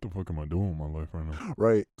yourself, like, what the fuck am I doing with my life right now?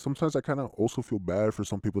 Right. Sometimes I kind of also feel bad for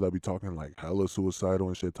some people that be talking like hella suicidal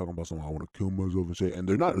and shit, talking about something I want to kill myself and shit, and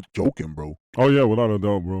they're not joking, bro. Oh, yeah, without a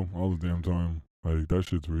doubt, bro. All the damn time. Like, that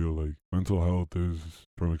shit's real. Like, mental health is,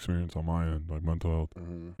 from experience on my end, like, mental health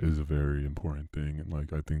is a very important thing. And,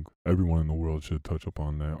 like, I think everyone in the world should touch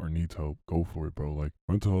upon that or needs help. Go for it, bro. Like,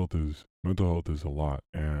 mental health is a lot.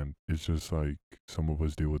 And it's just, like, some of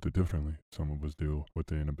us deal with it differently. Some of us deal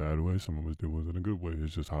with it in a bad way. Some of us deal with it in a good way.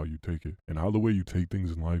 It's just how you take it. And how the way you take things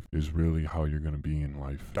in life is really how you're going to be in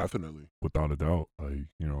life. Definitely. Without a doubt. Like,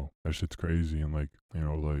 you know, that shit's crazy. And, like, you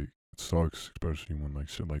know, like, it sucks, especially when like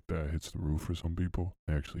shit like that hits the roof for some people.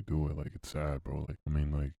 They actually do it. Like, it's sad, bro. Like, I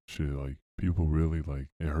mean, like, shit, like, people really, like,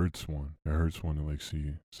 it hurts one. It hurts one to, like,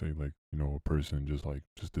 say, like, you know, a person just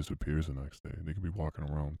disappears the next day. They could be walking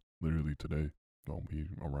around literally today. Don't be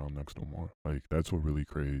around next no more. Like, that's what really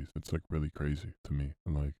crazy. It's like really crazy to me.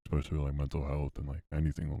 And like, especially like mental health and like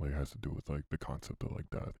anything that like has to do with like the concept of like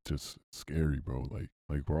that. It's just scary, bro. Like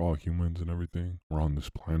we're all humans and everything. We're on this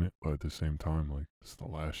planet, but at the same time, like it's the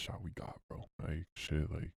last shot we got, bro. Like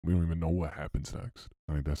shit, like we don't even know what happens next.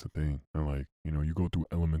 Like that's the thing. And like, you know, you go through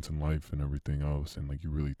elements in life and everything else, and like you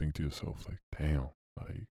really think to yourself, like, damn,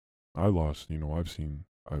 like I've like,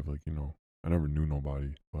 you know, I never knew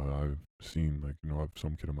nobody, but I've seen, like, you know, I've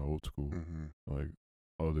some kid in my old school, like,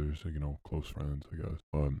 others, like, you know, close friends, I guess.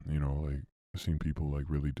 But, you know, like, I've seen people, like,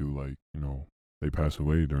 really do, like, you know, they pass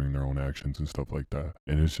away during their own actions and stuff like that.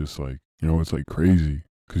 And it's just like, it's like crazy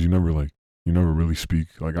because you never really speak.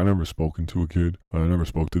 Like, I never spoken to a kid. I never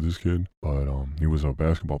spoke to this kid, but he was a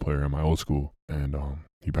basketball player in my old school, and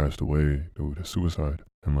he passed away due to suicide.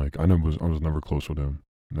 And like, I was never close with him.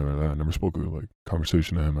 Never that. I never spoke with like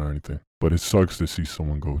conversation to him or anything. But it sucks to see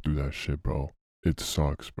someone go through that shit, bro. It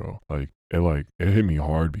sucks, bro. It hit me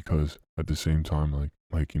hard because at the same time,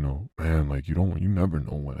 man, like you never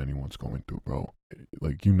know what anyone's going through, bro.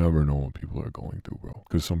 Like, you never know what people are going through, bro.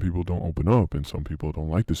 Because some people don't open up and some people don't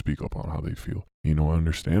like to speak up on how they feel.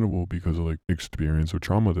 Understandable because of like experience or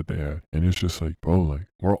trauma that they had. And it's just like, bro, like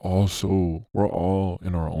we're all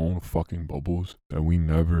in our own fucking bubbles that we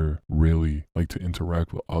never really like to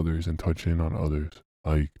interact with others and touch in on others.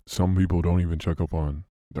 Like, some people don't even check up on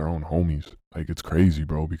their own homies. Like, it's crazy,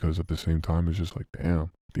 bro, because at the same time, it's just like,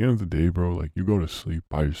 damn. At the end of the day, bro, like, you go to sleep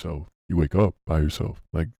by yourself. You wake up by yourself.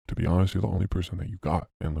 Like, to be honest, you're the only person that you got.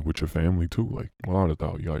 And like with your family too. Like, without a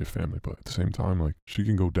doubt, you got your family. But at the same time, like, she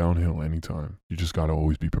can go downhill anytime. You just gotta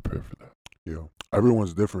always be prepared for that. Yeah,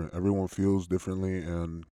 everyone's different. Everyone feels differently,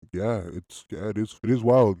 and it is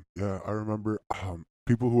wild. Yeah, I remember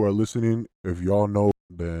people who are listening, if y'all know,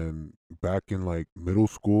 then back in like middle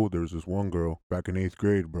school, there was this one girl back in 8th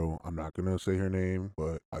grade, bro. I'm not gonna say her name,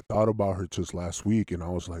 but I thought about her just last week, and I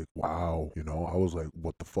was like, wow, I was like,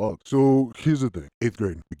 what the fuck? So here's the thing: 8th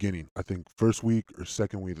grade, beginning, I think first week or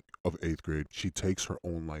second week of 8th grade, she takes her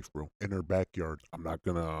own life, bro, in her backyard. I'm not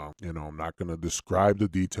gonna describe the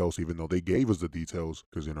details, even though they gave us the details,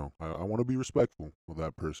 because I want to be respectful of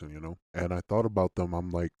that person, And I thought about them.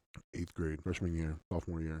 I'm like, 8th grade, freshman year,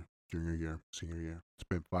 sophomore year, junior year, senior year. It's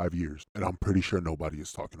been 5 years, and I'm pretty sure nobody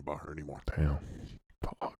is talking about her anymore. Damn.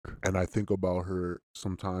 Fuck. And I think about her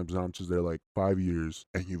sometimes, and I'm just there like 5 years,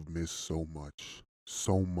 and you've missed so much,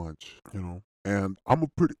 And I'm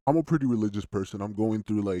a pretty religious person. I'm going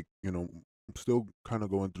through like, I'm still kind of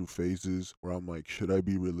going through phases where I'm like, should I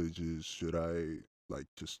be religious? Should I like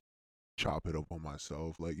just chop it up on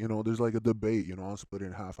myself? Like, there's like a debate. I'm split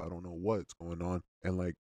in half. I don't know what's going on, and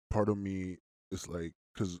like part of me is like,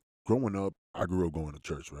 because growing up, I grew up going to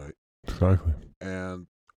church, right? Exactly. And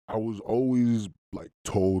I was always like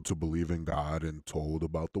told to believe in God and told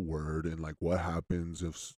about the word and like what happens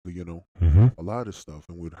if, a lot of stuff.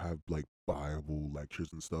 And we'd have like Bible lectures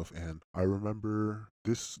and stuff. And I remember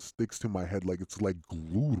this sticks to my head like it's like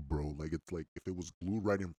glued, bro. Like it's like if it was glued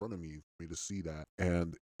right in front of me for me to see that.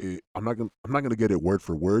 And I'm not gonna get it word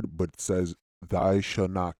for word, but it says, "Thou shall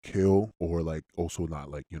not kill," or like also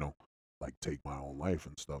not like like take my own life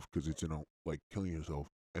and stuff, because it's like killing yourself,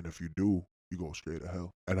 and if you do, you go straight to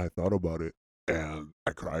hell. And I thought about it, and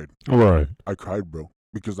I cried. All right. I cried, bro,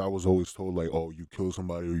 because I was always told like, oh, you kill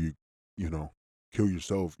somebody or you kill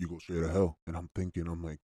yourself, you go straight to hell. And I'm thinking, I'm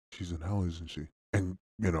like, she's in hell, isn't she? And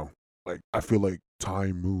like I feel like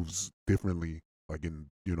time moves differently, like in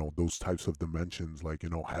those types of dimensions, like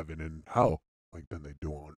heaven and hell, like than they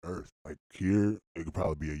do on earth. Like here, it could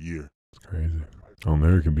probably be a year. It's crazy. On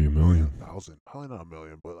there, it could be a million. 1,000, probably not a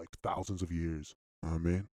million, but like thousands of years. You know what I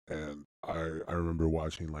mean? And I remember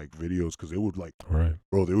watching like videos, because they would like, Right.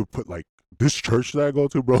 bro, they would put like this church that I go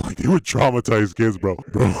to, bro, like they would traumatize kids, bro.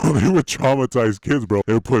 They would traumatize kids, bro.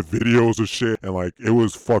 They would put videos of shit, and like it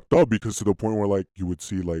was fucked up, because to the point where like you would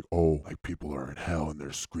see like, oh, like people are in hell and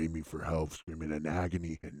they're screaming for help, screaming in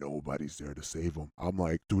agony, and nobody's there to save them. I'm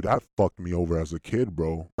like, dude, that fucked me over as a kid,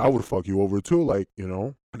 bro. That would fuck you over too, like,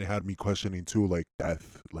 And it had me questioning too, like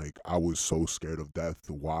death. Like I was so scared of death.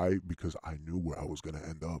 Why? Because I knew where I was gonna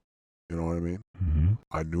end up. You know what I mean? Mm-hmm.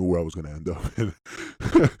 I knew where I was gonna end up. I'm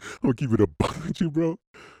gonna keep it a buck with you, bro.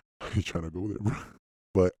 I ain't trying to go there, bro.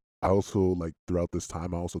 But I also, like, throughout this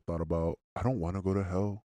time, I also thought about, I don't want to go to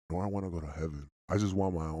hell, nor I want to go to heaven. I just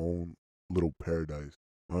want my own little paradise.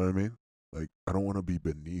 You know what I mean? Like, I don't want to be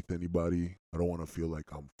beneath anybody. I don't want to feel like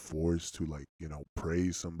I'm forced to, like,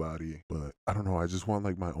 praise somebody. But I don't know. I just want,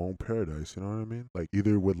 like, my own paradise. You know what I mean? Like,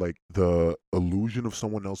 either with, like, the illusion of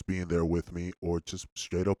someone else being there with me, or just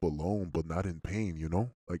straight up alone, but not in pain,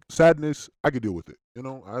 Like, sadness, I could deal with it.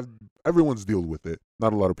 Everyone's dealt with it.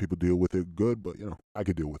 Not a lot of people deal with it good, but, I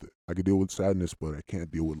could deal with it. I could deal with sadness, but I can't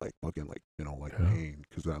deal with, like, fucking, like, like, Yeah. pain.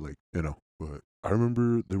 Because I, like, but I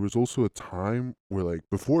remember there was also a time where, like,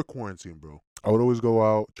 before quarantine, bro, I would always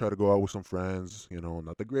try to go out with some friends,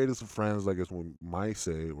 not the greatest of friends, I guess one might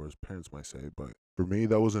say, or his parents might say, but for me,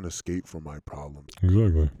 that was an escape from my problems.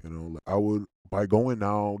 Exactly. Like I would, by going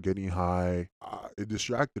out, getting high, it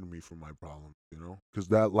distracted me from my problems, because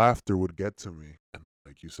that laughter would get to me. And like,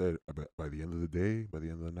 like you said, by the end of the day, by the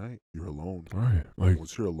end of the night, you're alone. Right. And Like,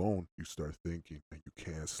 once you're alone, you start thinking and you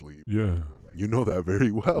can't sleep. yeah. You know that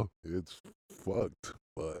very well. It's fucked.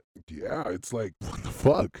 But yeah, it's like, what the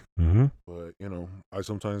fuck? Mm-hmm. But, you know, I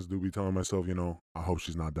sometimes do be telling myself, you know, I hope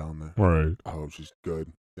she's not down there. Right. I hope she's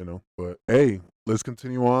good, you know? But hey, let's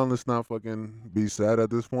continue on. Let's not fucking be sad at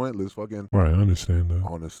this point. Let's fucking, Right. I understand that.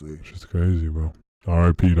 honestly, It's just crazy, bro.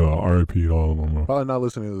 R.I.P. to R.I.P. to all of them, bro. probably not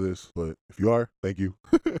listening to this, but if you are, thank you.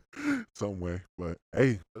 Some way. But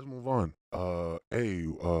hey, let's move on.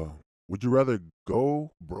 Would you rather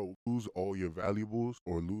go broke, lose all your valuables,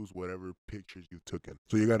 or lose whatever pictures you took in?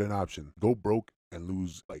 So you got an option. Go broke and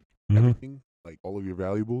lose like Mhm. everything, like all of your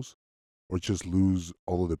valuables, or just lose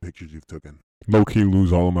all of the pictures you've taken. Low key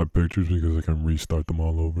lose all of my pictures because I can restart them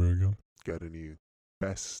all over again. Got any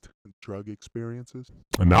best drug experiences?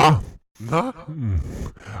 Nah. Nah.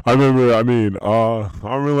 I remember, I mean, I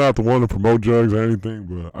don't really have to want to promote drugs or anything,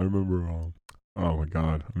 but I remember, oh my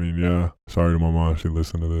God. I mean, yeah. Sorry to my mom if she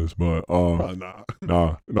listened to this, but,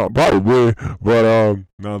 Nah. no, probably. But,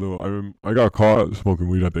 nah, though, I got caught smoking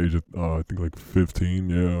weed at the age of, I think like 15.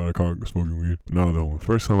 Yeah, I caught smoking weed. Nah, though,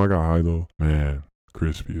 first time I got high, though, man,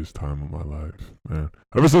 crispiest time of my life, man.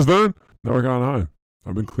 Ever since then, never gotten high.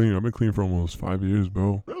 I've been clean for almost 5 years,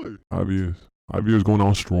 bro. Really? 5 years. 5 years going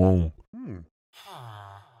on strong.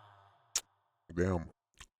 Damn.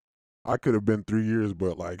 I could have been 3 years,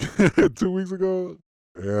 but like 2 weeks ago,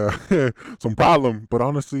 yeah, some problem. But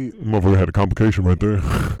honestly, Motherfucker had a complication right there.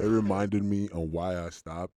 it reminded me on why I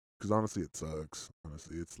stopped. Because honestly, it sucks.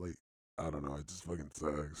 Honestly, it's like, I don't know. It just fucking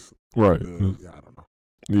sucks. Right. Yeah, I don't know.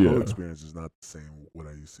 The whole Yeah. experience is not the same what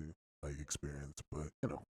I used to like experience, but you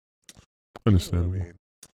know what Understandable. I mean.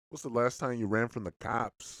 What's the last time you ran from the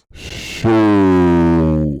cops?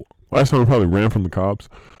 So last time I probably ran from the cops.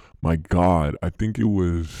 My God, I think it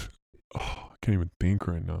was. Oh, I can't even think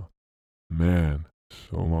right now. Man,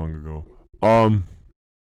 so long ago.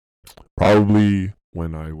 Probably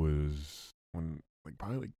when I was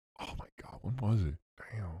probably like, oh my God, when was it?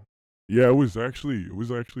 Damn. Yeah, it was actually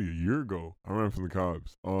a year ago. I ran from the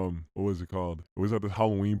cops. What was it called? It was at the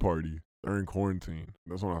Halloween party during quarantine.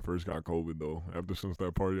 That's when I first got COVID though. Since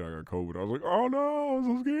that party I got COVID. I was like, oh no, I'm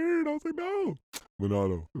so scared. I was like, no. But no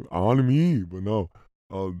though. On me, but no.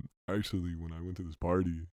 Actually when I went to this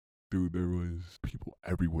party, dude, there was people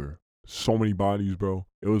everywhere. So many bodies, bro.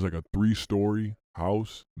 It was like a 3-story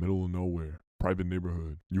house, middle of nowhere, private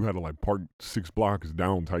neighborhood. You had to like park 6 blocks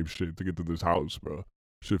down type shit to get to this house, bro.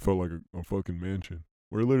 Shit felt like a fucking mansion.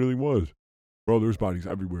 Where it literally was. Bro, there's bodies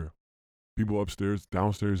everywhere. People upstairs,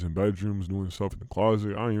 downstairs, in bedrooms, doing stuff in the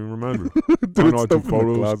closet. I don't even remember. Doing I stuff took in the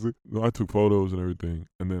photos. closet. No, I took photos and everything.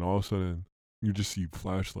 And then all of a sudden, you just see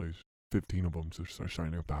flashlights. 15 of them just start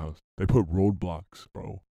shining up the house. They put roadblocks,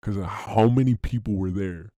 bro. Because of how many people were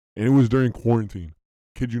there. And it was during quarantine.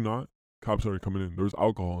 Kid you not? Cops started coming in. There was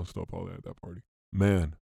alcohol and stuff all that at that party.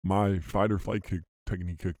 Man, my fight or flight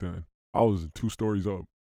technique kicked in. I was 2 stories up,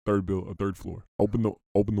 third floor. Open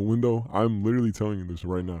the window. I'm literally telling you this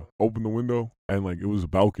right now. Open the window and like it was a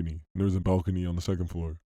balcony. And there was a balcony on the 2nd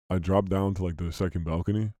floor. I dropped down to like the 2nd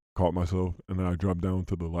balcony, caught myself, and then I dropped down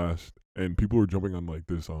to the last. And people were jumping on like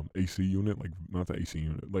this AC unit, like not the AC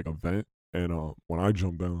unit, like a vent. And when I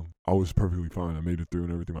jumped down, I was perfectly fine. I made it through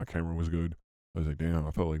and everything. My camera was good. I was like, damn,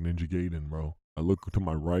 I felt like Ninja Gaiden, bro. I look to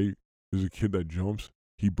my right. There's a kid that jumps.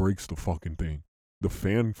 He breaks the fucking thing. The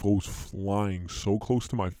fan goes flying so close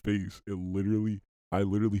to my face. I literally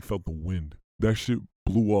felt the wind. That shit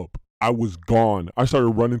blew up. I was gone. I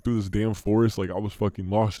started running through this damn forest like I was fucking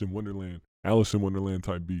lost in Wonderland. Alice in Wonderland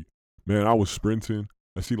type beat. Man, I was sprinting.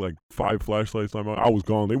 I see like 5 flashlights. I was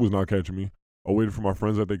gone. They was not catching me. I waited for my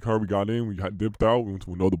friends at their car. We got in. We got dipped out. We went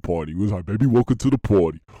to another party. We was like, baby, welcome to the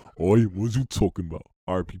party. Oi, what you talking about?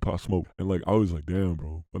 R.I.P. Pop Smoke. And like, I was like, damn,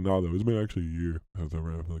 bro. But now though, it's been actually a year since I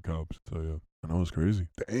ran from the cops. So yeah. And that was crazy.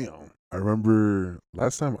 Damn. I remember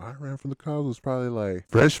last time I ran from the cops was probably like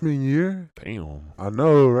freshman year. Damn. I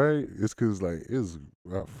know, right? It's because like it was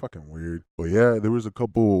fucking weird. But yeah, there was a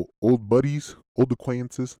couple old buddies, old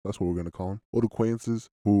acquaintances. That's what we're gonna call them. Old acquaintances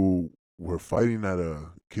who were fighting at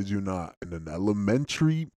kid you not, in an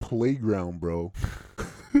elementary playground, bro.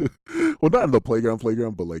 Well, not in the playground,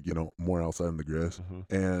 but like, you know, more outside in the grass.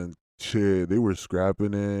 And shit, they were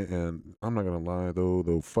scrapping it, and I'm not gonna lie though,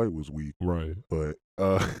 the fight was weak. Right. But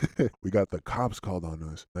we got the cops called on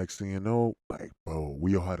us. Next thing you know, like, bro,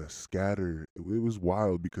 we all had to scatter. It was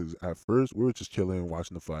wild because at first we were just chilling,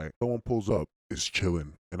 watching the fight. Someone pulls up, is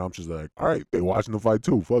chilling, and I'm just like, all right, they watching the fight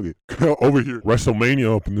too. Fuck it. Over here,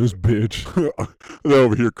 WrestleMania up in this bitch. they're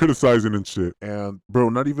over here criticizing and shit. And bro,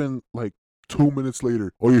 not even like 2 minutes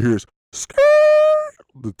later, all you hear is skirt.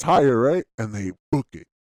 the tire, right? And they book it.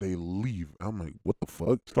 They leave. I'm like, what the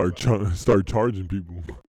fuck? Start charging people.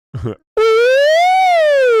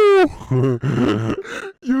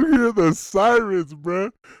 You hear the sirens,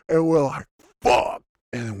 bruh. And we're like, fuck.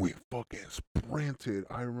 And we fucking sprinted.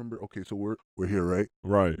 I remember, okay, so we're here, right?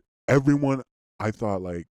 Right. Everyone, I thought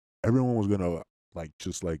like everyone was gonna like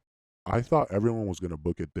just like I thought everyone was gonna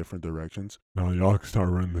book it different directions. No, y'all can start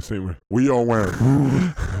running the same way. We all went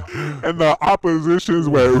and the oppositions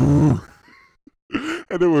went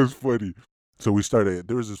and it was funny. So we started,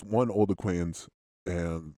 there was this one old acquaintance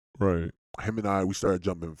and Right. him and I, we started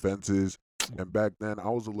jumping fences. And back then I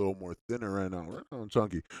was a little more thinner right now. I'm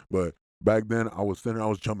chunky. But back then I was thinner, I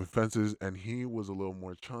was jumping fences and he was a little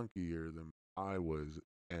more chunkier than I was.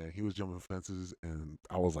 And he was jumping fences and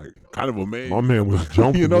I was like kind of amazed. My man was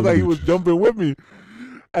jumping. You know that he them was bitches. jumping with me.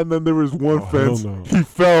 And then there was one Oh, hell fence. no. He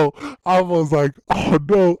fell. I was like, oh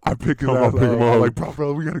no. I picked his Come on, ass up. pick him I'm up. like,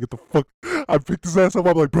 bro, we gotta get the fuck. I picked his ass up.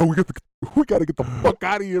 I'm like, bro, we gotta get the fuck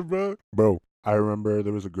out of here, bro. Bro, I remember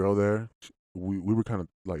there was a girl there. We were kind of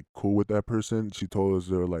like cool with that person. She told us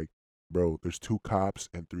they were like, bro, there's 2 cops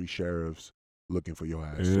and 3 sheriffs looking for your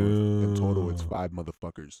ass. So in total, it's Damn. 5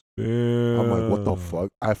 motherfuckers. Damn. I'm like, what the fuck?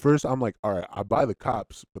 At first, I'm like, all right, I buy the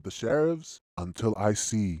cops, but the sheriffs, until I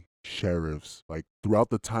see sheriffs, like throughout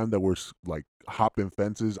the time that we're like hopping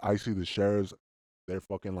fences, I see the sheriffs. They're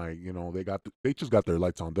fucking like, you know, they just got their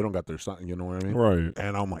lights on. They don't got their something, you know what I mean? Right.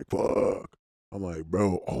 And I'm like, fuck. I'm like,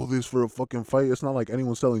 bro, all this for a fucking fight. It's not like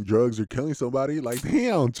anyone's selling drugs or killing somebody. Like,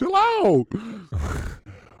 damn, chill out.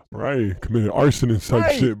 Right. Committed arson and type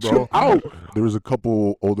Right, shit, bro. chill out. There was a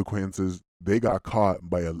couple old acquaintances. They got caught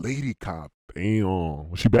by a lady cop. Damn.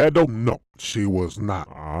 Was she bad though? No, she was not.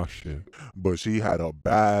 Ah, shit. But she had a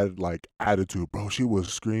bad like attitude, bro. She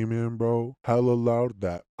was screaming, bro, hella loud.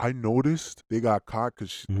 That I noticed they got caught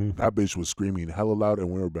because Mhm. that bitch was screaming hella loud, and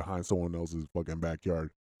we were behind someone else's fucking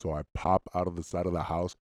backyard. So I pop out of the side of the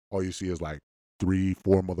house. All you see is like 3,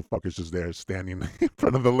 4 motherfuckers just there standing in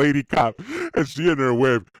front of the lady cop, and she in her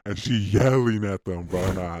whip, and she yelling at them, bro.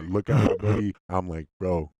 And I look at my buddy. I'm like,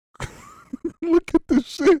 bro, look at this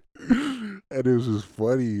shit. And it was just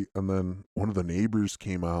funny. And then one of the neighbors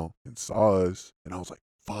came out and saw us, and I was like,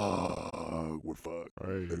 fuck, we're fucked.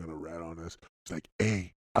 Right. They're gonna rat on us. It's like,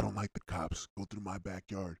 hey, I don't like the cops. Go through my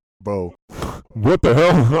backyard. Bro, What the hell?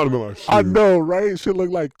 I'd have been like, shit. I know, right? Shit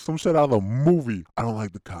looked like some shit out of a movie. I don't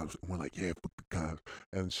like the cops. And we're like, yeah, fuck the cops.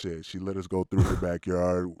 And shit, she let us go through her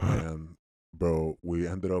backyard. And, bro, we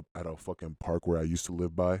ended up at a fucking park where I used to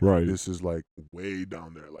live by. Right. This is like way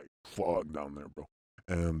down there, like fog down there, bro.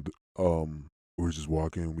 And we're just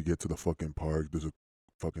walking. We get to the fucking park. There's a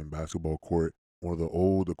fucking basketball court. One of the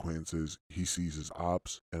old acquaintances, he sees his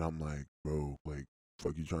ops. And I'm like, bro, like,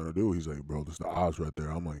 fuck you trying to do? He's like, bro, this the ops right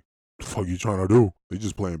there. I'm like, the fuck you trying to do? They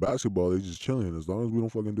just playing basketball. They just chilling. As long as we don't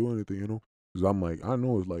fucking do anything, you know? Because I'm like, I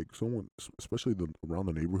know it's like someone, especially around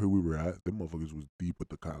the neighborhood we were at, them motherfuckers was deep with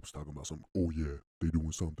the cops talking about something. Oh yeah, they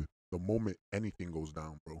doing something. The moment anything goes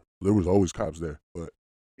down, bro, there was always cops there. But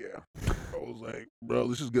yeah, I was like, bro,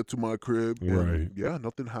 let's just get to my crib. And Right. yeah,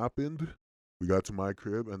 nothing happened. We got to my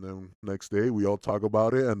crib, and then next day we all talk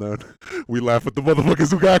about it, and then we laugh at the motherfuckers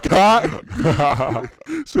who got caught.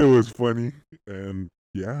 Shit was funny, and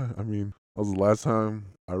yeah, I mean, that was the last time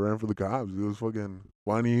I ran for the cops. It was fucking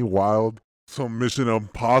funny, wild, some Mission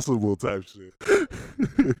Impossible type shit.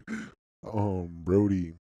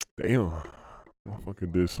 Brody, Damn.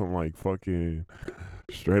 Motherfucker did some like fucking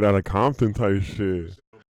straight out of Compton type shit.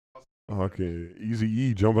 Fucking Easy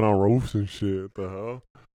E jumping on ropes and shit. What the hell?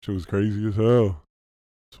 Shit was crazy as hell.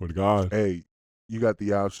 Swear to God. hey, you got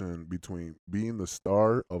the option between being the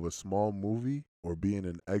star of a small movie or being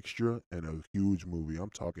an extra in a huge movie. I'm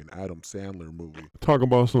talking Adam Sandler movie. Talk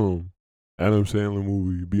about some Adam Sandler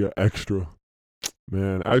movie. Be an extra.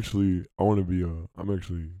 Man, actually, I want to be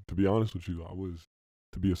to be honest with you,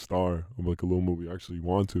 to be a star of like a little movie. I actually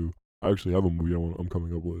want to. I actually have a movie I'm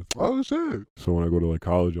coming up with. Oh shit! So when I go to like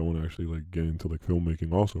college, I want to actually like get into like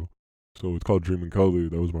filmmaking also. So it's called Dream in Color.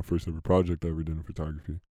 That was my first ever project I ever did in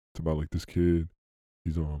photography. It's about like this kid.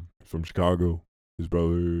 He's from Chicago. His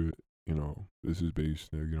brother, you know, this is based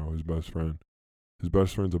there. You know, his best friend. His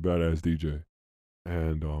best friend's a badass DJ,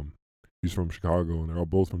 and he's from Chicago, and they're all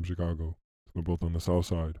both from Chicago. They're both on the South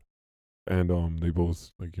Side, and they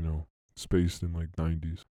both like spaced in like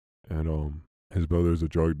 90s, and his brother's a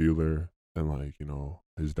drug dealer, and like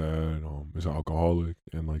his dad is an alcoholic,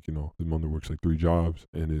 and like his mother works like 3 jobs,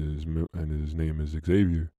 and his name is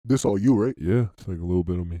Xavier. This all you, right? Yeah, it's like a little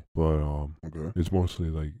bit of me, but Okay. it's mostly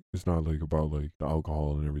like it's not like about like the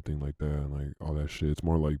alcohol and everything like that and like all that shit. It's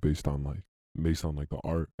more like based on like based on like the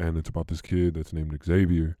art, and it's about this kid that's named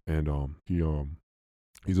Xavier, and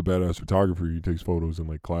he's a badass photographer. He takes photos in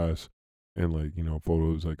like class, and like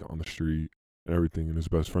photos like on the street and everything. And his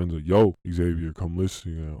best friend's like, "Yo, Xavier, come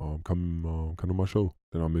listen, come to my show."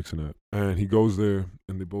 Then I'm mixing that, and he goes there,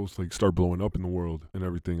 and they both like start blowing up in the world and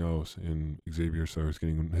everything else. And Xavier starts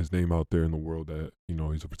getting his name out there in the world that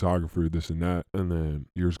he's a photographer, this and that. And then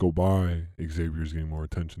years go by, Xavier's getting more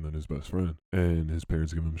attention than his best friend, and his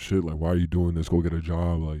parents give him shit like, "Why are you doing this? Go get a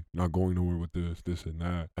job. Like, not going nowhere with this and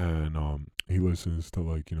that." And he listens to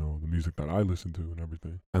like the music that I listen to and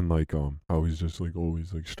everything, and like how he's just like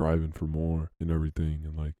always like striving for more and everything.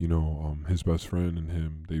 And like his best friend and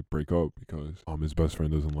him, they break up because his best friend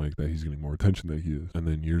doesn't like that he's getting more attention than he is. And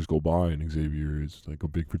then years go by, and Xavier is like a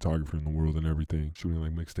big photographer in the world and everything, shooting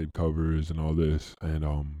like mixtape covers and all this. And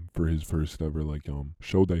for his first ever like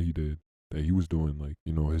show that he did, that he was doing like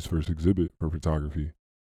his first exhibit for photography.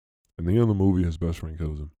 And the end of the movie, his best friend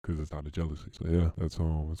kills him because it's out of jealousy. So yeah, that's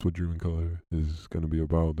what Dream in Color is gonna be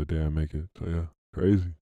about the day I make it. So yeah,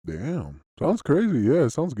 crazy. Damn, sounds crazy. Yeah, it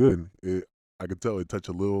sounds good. I could tell it touched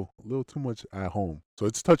a little too much at home. So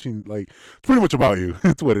it's touching like it's pretty much about you.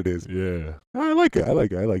 It's what it is. Yeah, I like it. I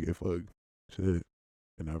like it. Fuck, shit.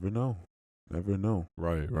 You never know. Never know.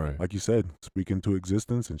 Right. Like you said, speak into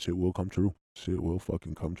existence and shit will come true. Shit will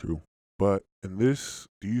fucking come true. But in this,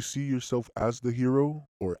 do you see yourself as the hero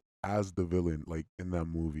or as the villain, like in that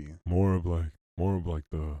movie? More of like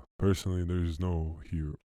the personally, there's no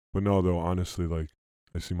hero. But no, though, honestly, like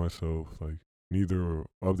I see myself like neither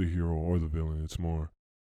of the hero or the villain. It's more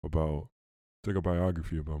about it's like a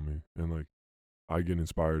biography about me, and like I get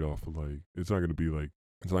inspired off of like it's not gonna be like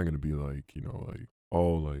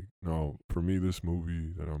oh like no, for me this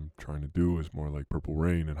movie that I'm trying to do is more like Purple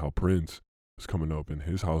Rain and how Prince is coming up in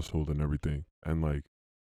his household and everything, and like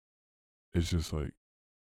it's just like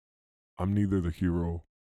I'm neither the hero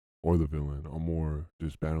or the villain. I'm more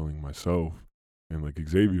just battling myself, and like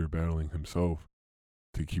Xavier battling himself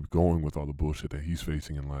to keep going with all the bullshit that he's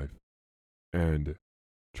facing in life, and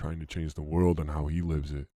trying to change the world and how he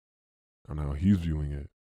lives it, and how he's viewing it,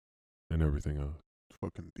 and everything else. It's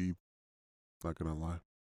fucking deep. Not gonna lie.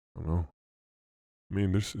 I don't know. I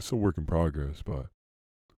mean, it's a work in progress, but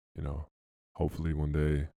hopefully one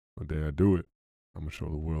day I do it, I'm gonna show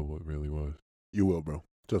the world what it really was. You will, bro.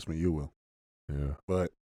 Trust me, you will. Yeah.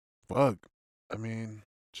 But fuck. I mean,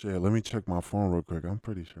 shit. Let me check my phone real quick. I'm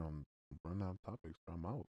pretty sure I'm running out of topics. I'm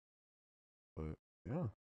out. But yeah,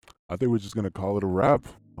 I think we're just gonna call it a wrap.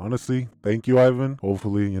 Honestly, thank you, Ivan.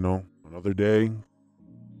 Hopefully, another day.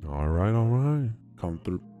 All right. Come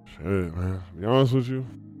through. Shit, man. To be honest with you,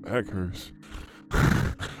 back hurts.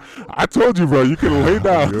 I told you, bro. You can lay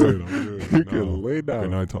down. I'm good. You can lay down.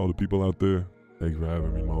 Good night to all the people out there. Thanks for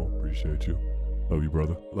having me, Mo. Appreciate you. Love you,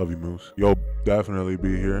 brother. Love you, Moose. You'll definitely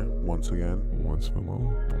be here once again. Once for Mo.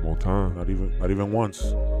 One more time. Not even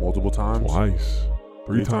once. Multiple times. Twice.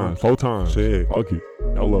 Three times. 4 times. Shit. Fuck it.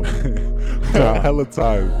 Hello. Hella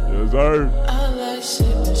times. Yes, sir. I like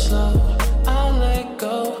sipping slow. I let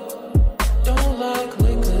go. Don't like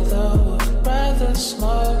liquor though. Rather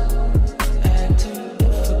smoke. Acting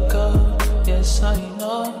difficult. Yes, I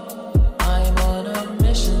know. I'm on a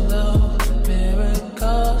mission though.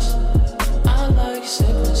 Miracles. I like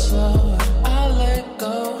sipping slow. I let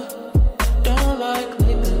go. Don't like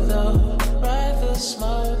liquor though. Rather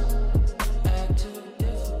smoke. Acting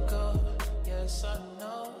difficult. Yes, I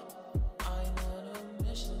know. I'm on a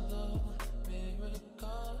mission though.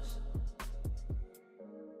 Miracles.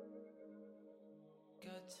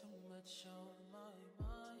 Got too much on.